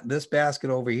happens in this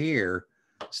basket over here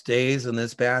stays in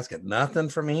this basket. Nothing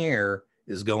from here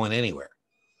is going anywhere.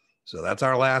 So that's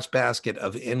our last basket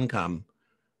of income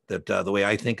that the way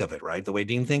I think of it, right? The way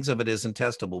Dean thinks of it isn't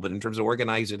testable, but in terms of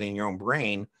organizing it in your own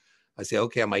brain, I say,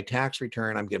 okay, on my tax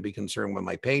return, I'm going to be concerned with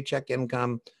my paycheck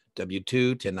income, W-2,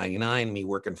 1099, me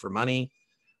working for money.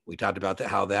 We talked about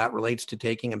how that relates to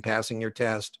taking and passing your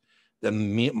test.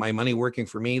 Then my money working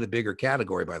for me, the bigger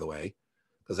category, by the way,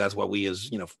 because that's what we as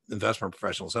investment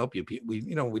professionals help you. We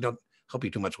don't help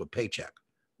you too much with paycheck.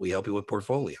 We help you with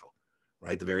portfolio,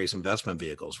 right? The various investment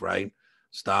vehicles, right?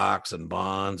 Stocks and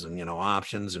bonds and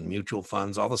options and mutual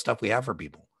funds, all the stuff we have for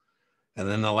people. And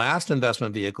then the last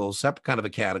investment vehicle, separate kind of a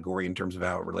category in terms of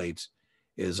how it relates,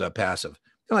 is passive.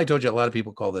 I told you a lot of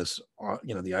people call this,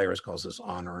 the IRS calls this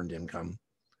unearned income.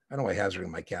 I know why hazarding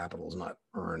my capital is not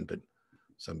earned, but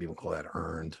some people call that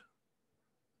earned.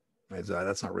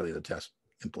 That's not really the test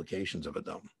implications of it,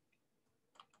 though.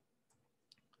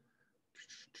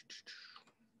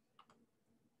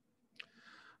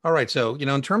 All right, so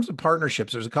in terms of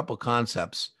partnerships, there's a couple of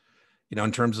concepts.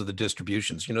 In terms of the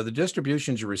distributions, the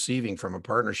distributions you're receiving from a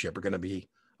partnership are going to be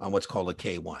on what's called a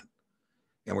K1.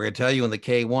 And we're going to tell you in the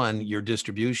K1, your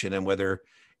distribution and whether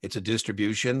it's a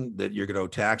distribution that you're going to owe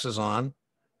taxes on.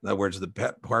 In other words,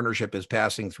 the partnership is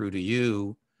passing through to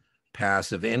you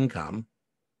passive income,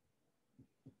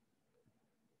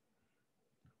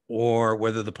 or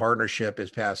whether the partnership is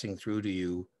passing through to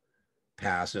you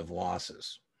passive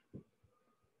losses.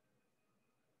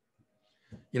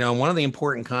 One of the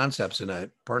important concepts in a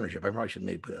partnership, I probably should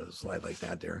maybe put a slide like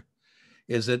that there,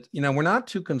 is that, we're not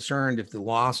too concerned if the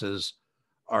losses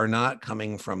are not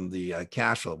coming from the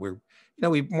cash flow. We're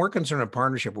more concerned a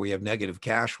partnership where we have negative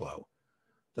cash flow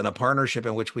than a partnership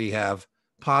in which we have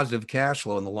positive cash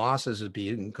flow and the losses is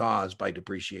being caused by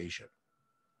depreciation.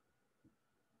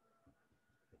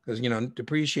 Because,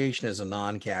 depreciation is a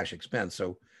non-cash expense.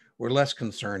 So we're less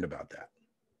concerned about that.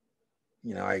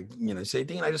 I say,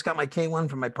 Dean, I just got my K1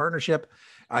 from my partnership.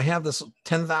 I have this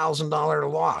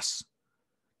 $10,000 loss.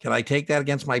 Can I take that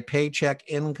against my paycheck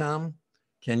income?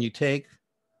 Can you take?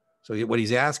 So what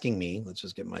he's asking me, let's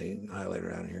just get my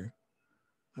highlighter out here.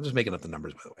 I'm just making up the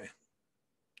numbers, by the way.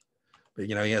 But,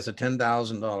 he has a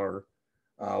 $10,000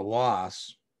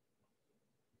 loss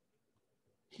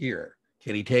here.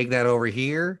 Can he take that over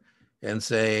here and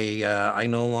say, I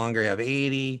no longer have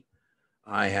 80,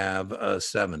 I have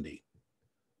 70?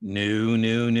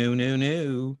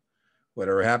 No.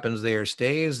 Whatever happens there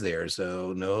stays there.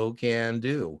 So no can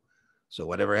do. So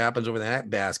whatever happens over that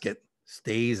basket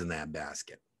stays in that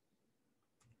basket.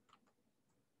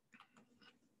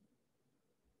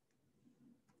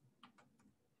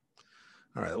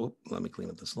 All right, let me clean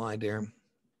up the slide there.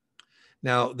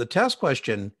 Now, the test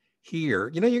question here,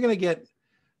 you're going to get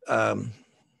a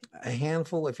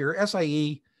handful. If you're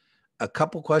SIE, a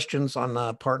couple questions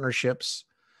on partnerships.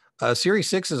 Series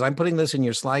 6 is, I'm putting this in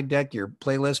your slide deck, your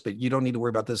playlist, but you don't need to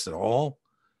worry about this at all.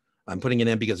 I'm putting it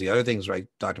in because the other things I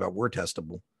talked about were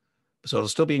testable. So it'll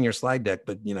still be in your slide deck,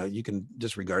 but you can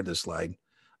disregard this slide.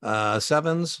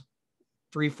 7s,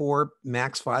 3, 4,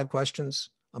 max 5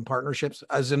 questions on partnerships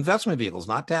as investment vehicles,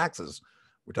 not taxes.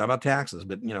 We're talking about taxes,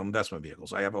 but investment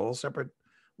vehicles. I have a whole separate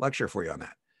lecture for you on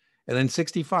that. And then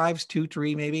 65s, 2,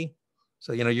 3 maybe.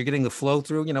 So you're getting the flow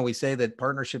through. We say that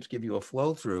partnerships give you a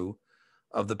flow through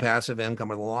of the passive income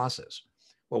or the losses.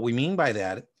 What we mean by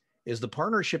that is the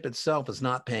partnership itself is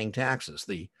not paying taxes.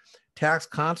 The tax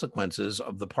consequences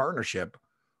of the partnership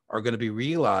are going to be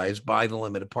realized by the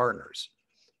limited partners.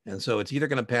 And so it's either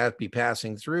going to be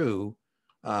passing through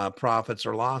profits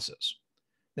or losses.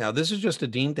 Now, this is just a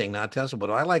Dean thing, not testable,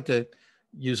 but I like to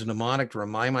use a mnemonic to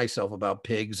remind myself about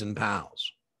pigs and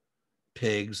pals.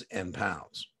 Pigs and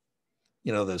pals.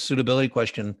 The suitability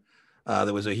question,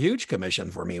 there was a huge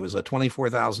commission for me. It was a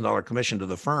 $24,000 commission to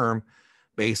the firm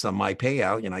based on my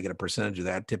payout. I get a percentage of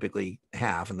that, typically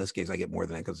half. In this case, I get more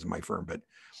than that because it's my firm. But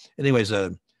anyways,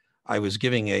 I was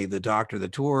giving the doctor the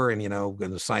tour and,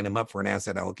 going to sign him up for an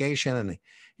asset allocation. And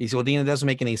he said, well, Dean, it doesn't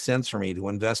make any sense for me to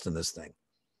invest in this thing.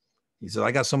 He said,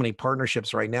 I got so many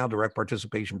partnerships right now, direct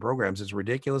participation programs. It's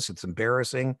ridiculous. It's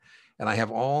embarrassing. And I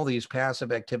have all these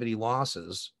passive activity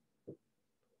losses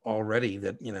already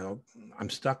that, I'm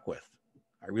stuck with.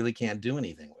 I really can't do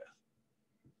anything with.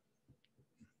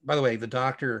 By the way, the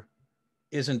doctor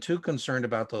isn't too concerned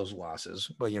about those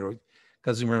losses, but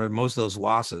because remember, most of those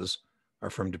losses are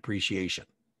from depreciation.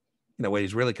 What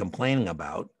he's really complaining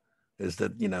about is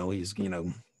that he's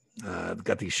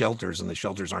got these shelters, and the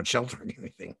shelters aren't sheltering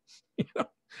anything.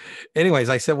 Anyways,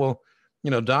 I said, well,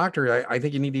 doctor, I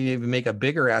think you need to even make a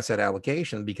bigger asset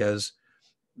allocation, because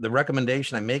the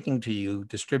recommendation I'm making to you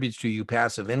distributes to you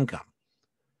passive income.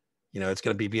 It's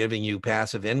going to be giving you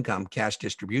passive income, cash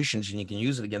distributions, and you can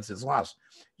use it against its loss.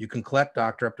 You can collect,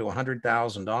 doctor, up to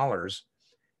 $100,000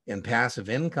 in passive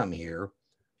income here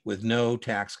with no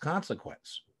tax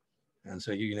consequence. And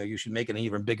so, you should make an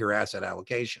even bigger asset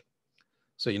allocation.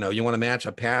 So, you want to match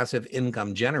a passive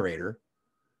income generator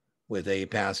with a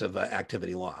passive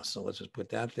activity loss. So let's just put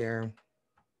that there.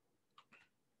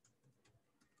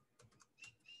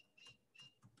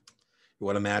 You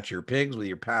want to match your pigs with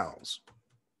your pals.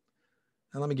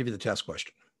 Now let me give you the test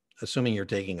question. Assuming you're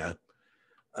taking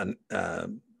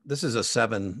this is a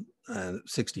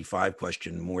 765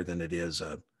 question more than it is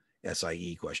a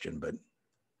SIE question, but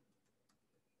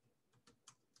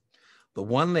the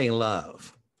one they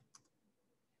love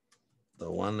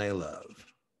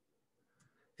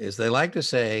is they like to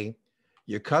say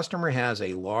your customer has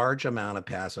a large amount of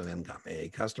passive income. A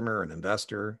customer, an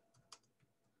investor,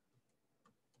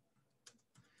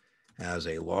 has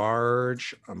a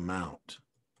large amount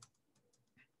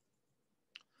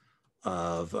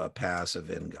of passive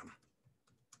income.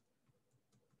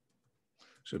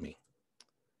 Excuse me.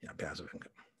 Yeah, passive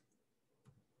income.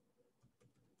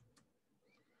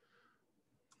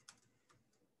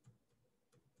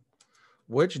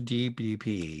 Which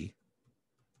DPP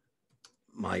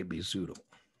might be suitable?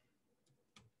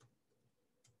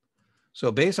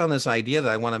 So based on this idea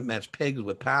that I want to match pigs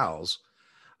with pals,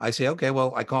 I say, okay,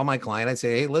 well, I call my client. I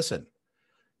say, hey, listen,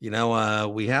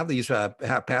 we have these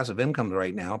passive income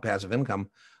right now, passive income.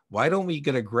 Why don't we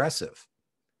get aggressive?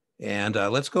 And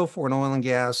let's go for an oil and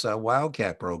gas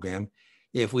wildcat program.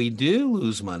 If we do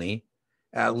lose money,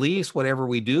 at least whatever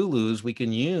we do lose, we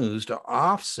can use to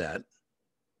offset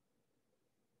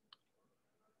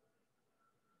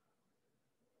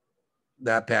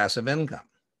that passive income.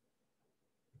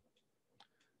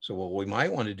 So what we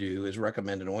might want to do is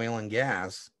recommend an oil and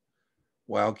gas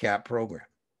wildcat program,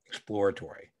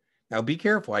 exploratory. Now be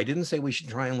careful. I didn't say we should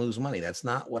try and lose money. That's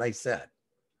not what I said.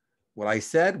 What I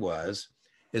said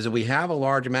is that we have a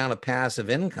large amount of passive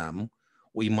income,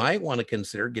 we might want to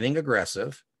consider getting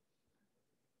aggressive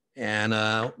and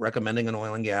recommending an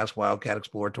oil and gas wildcat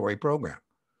exploratory program.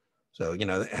 So,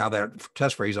 how that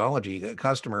test phraseology, a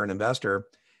customer, an investor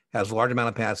has a large amount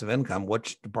of passive income,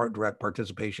 which direct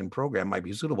participation program might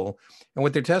be suitable? And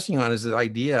what they're testing on is the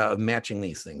idea of matching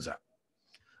these things up.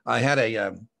 I had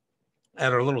a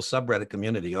little subreddit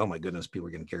community. Oh my goodness, people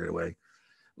are getting carried away.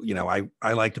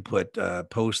 I like to put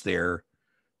post there,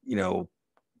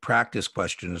 practice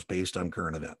questions based on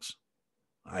current events.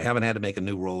 I haven't had to make a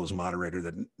new role as moderator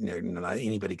that not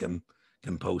anybody can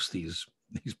post these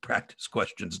practice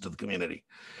questions to the community.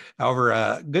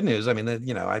 However, good news. I mean, I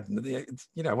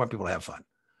want people to have fun.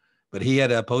 But he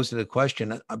had posted a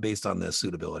question based on this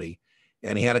suitability,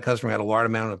 and he had a customer who had a large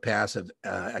amount of passive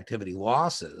activity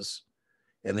losses,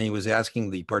 and then he was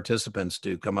asking the participants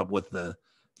to come up with the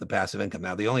passive income.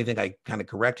 Now, the only thing I kind of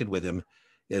corrected with him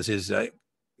is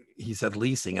he said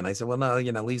leasing, and I said, well, no,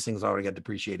 leasing's already got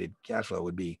depreciated cash flow. It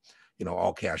would be,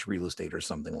 all cash real estate or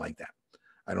something like that.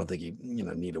 I don't think you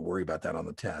need to worry about that on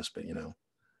the test, but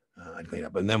I'd clean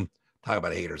up. And then talk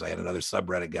about haters. I had another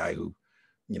subreddit guy who,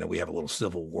 we have a little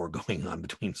civil war going on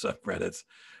between subreddits.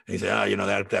 And he said,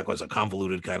 that was a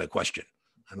convoluted kind of question.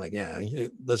 I'm like, yeah,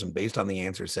 listen, based on the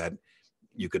answer set,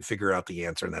 you could figure out the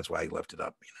answer, and that's why I left it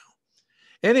up.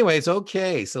 Anyways,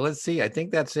 okay, so let's see. I think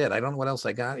that's it. I don't know what else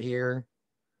I got here.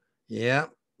 Yeah.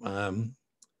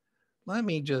 Let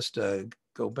me just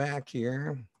go back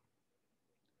here.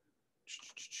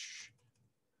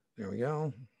 There we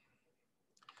go.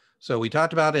 So we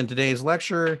talked about in today's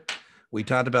lecture, we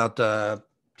talked about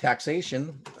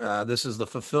taxation. This is the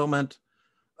fulfillment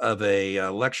of a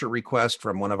lecture request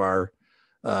from one of our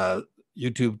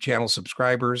YouTube channel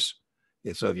subscribers.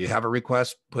 So if you have a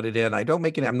request, put it in.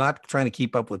 I'm not trying to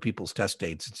keep up with people's test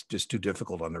dates. It's just too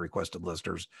difficult on the requested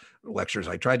lectures.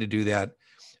 I tried to do that.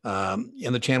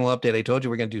 In the channel update, I told you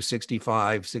we're going to do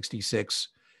 65, 66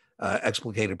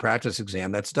 explicated practice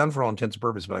exam. That's done for all intents and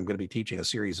purposes, but I'm going to be teaching a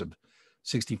series of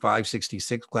 65,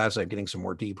 66 classes. I'm getting some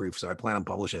more debriefs, so I plan on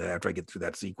publishing it after I get through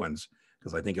that sequence,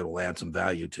 because I think it will add some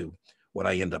value to what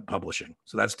I end up publishing.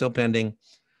 So that's still pending,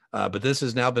 but this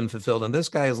has now been fulfilled. And this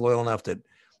guy is loyal enough that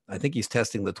I think he's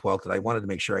testing the 12th, and I wanted to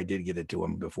make sure I did get it to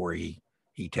him before he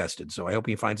tested. So I hope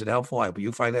he finds it helpful. I hope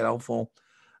you find it helpful.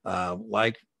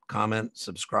 Like, comment,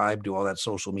 subscribe, do all that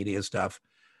social media stuff.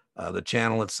 The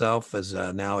channel itself is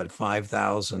now at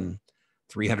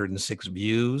 5,306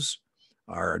 views.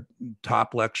 Our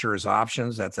top lecture is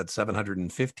options. That's at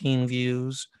 715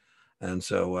 views. And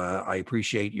so I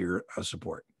appreciate your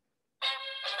support.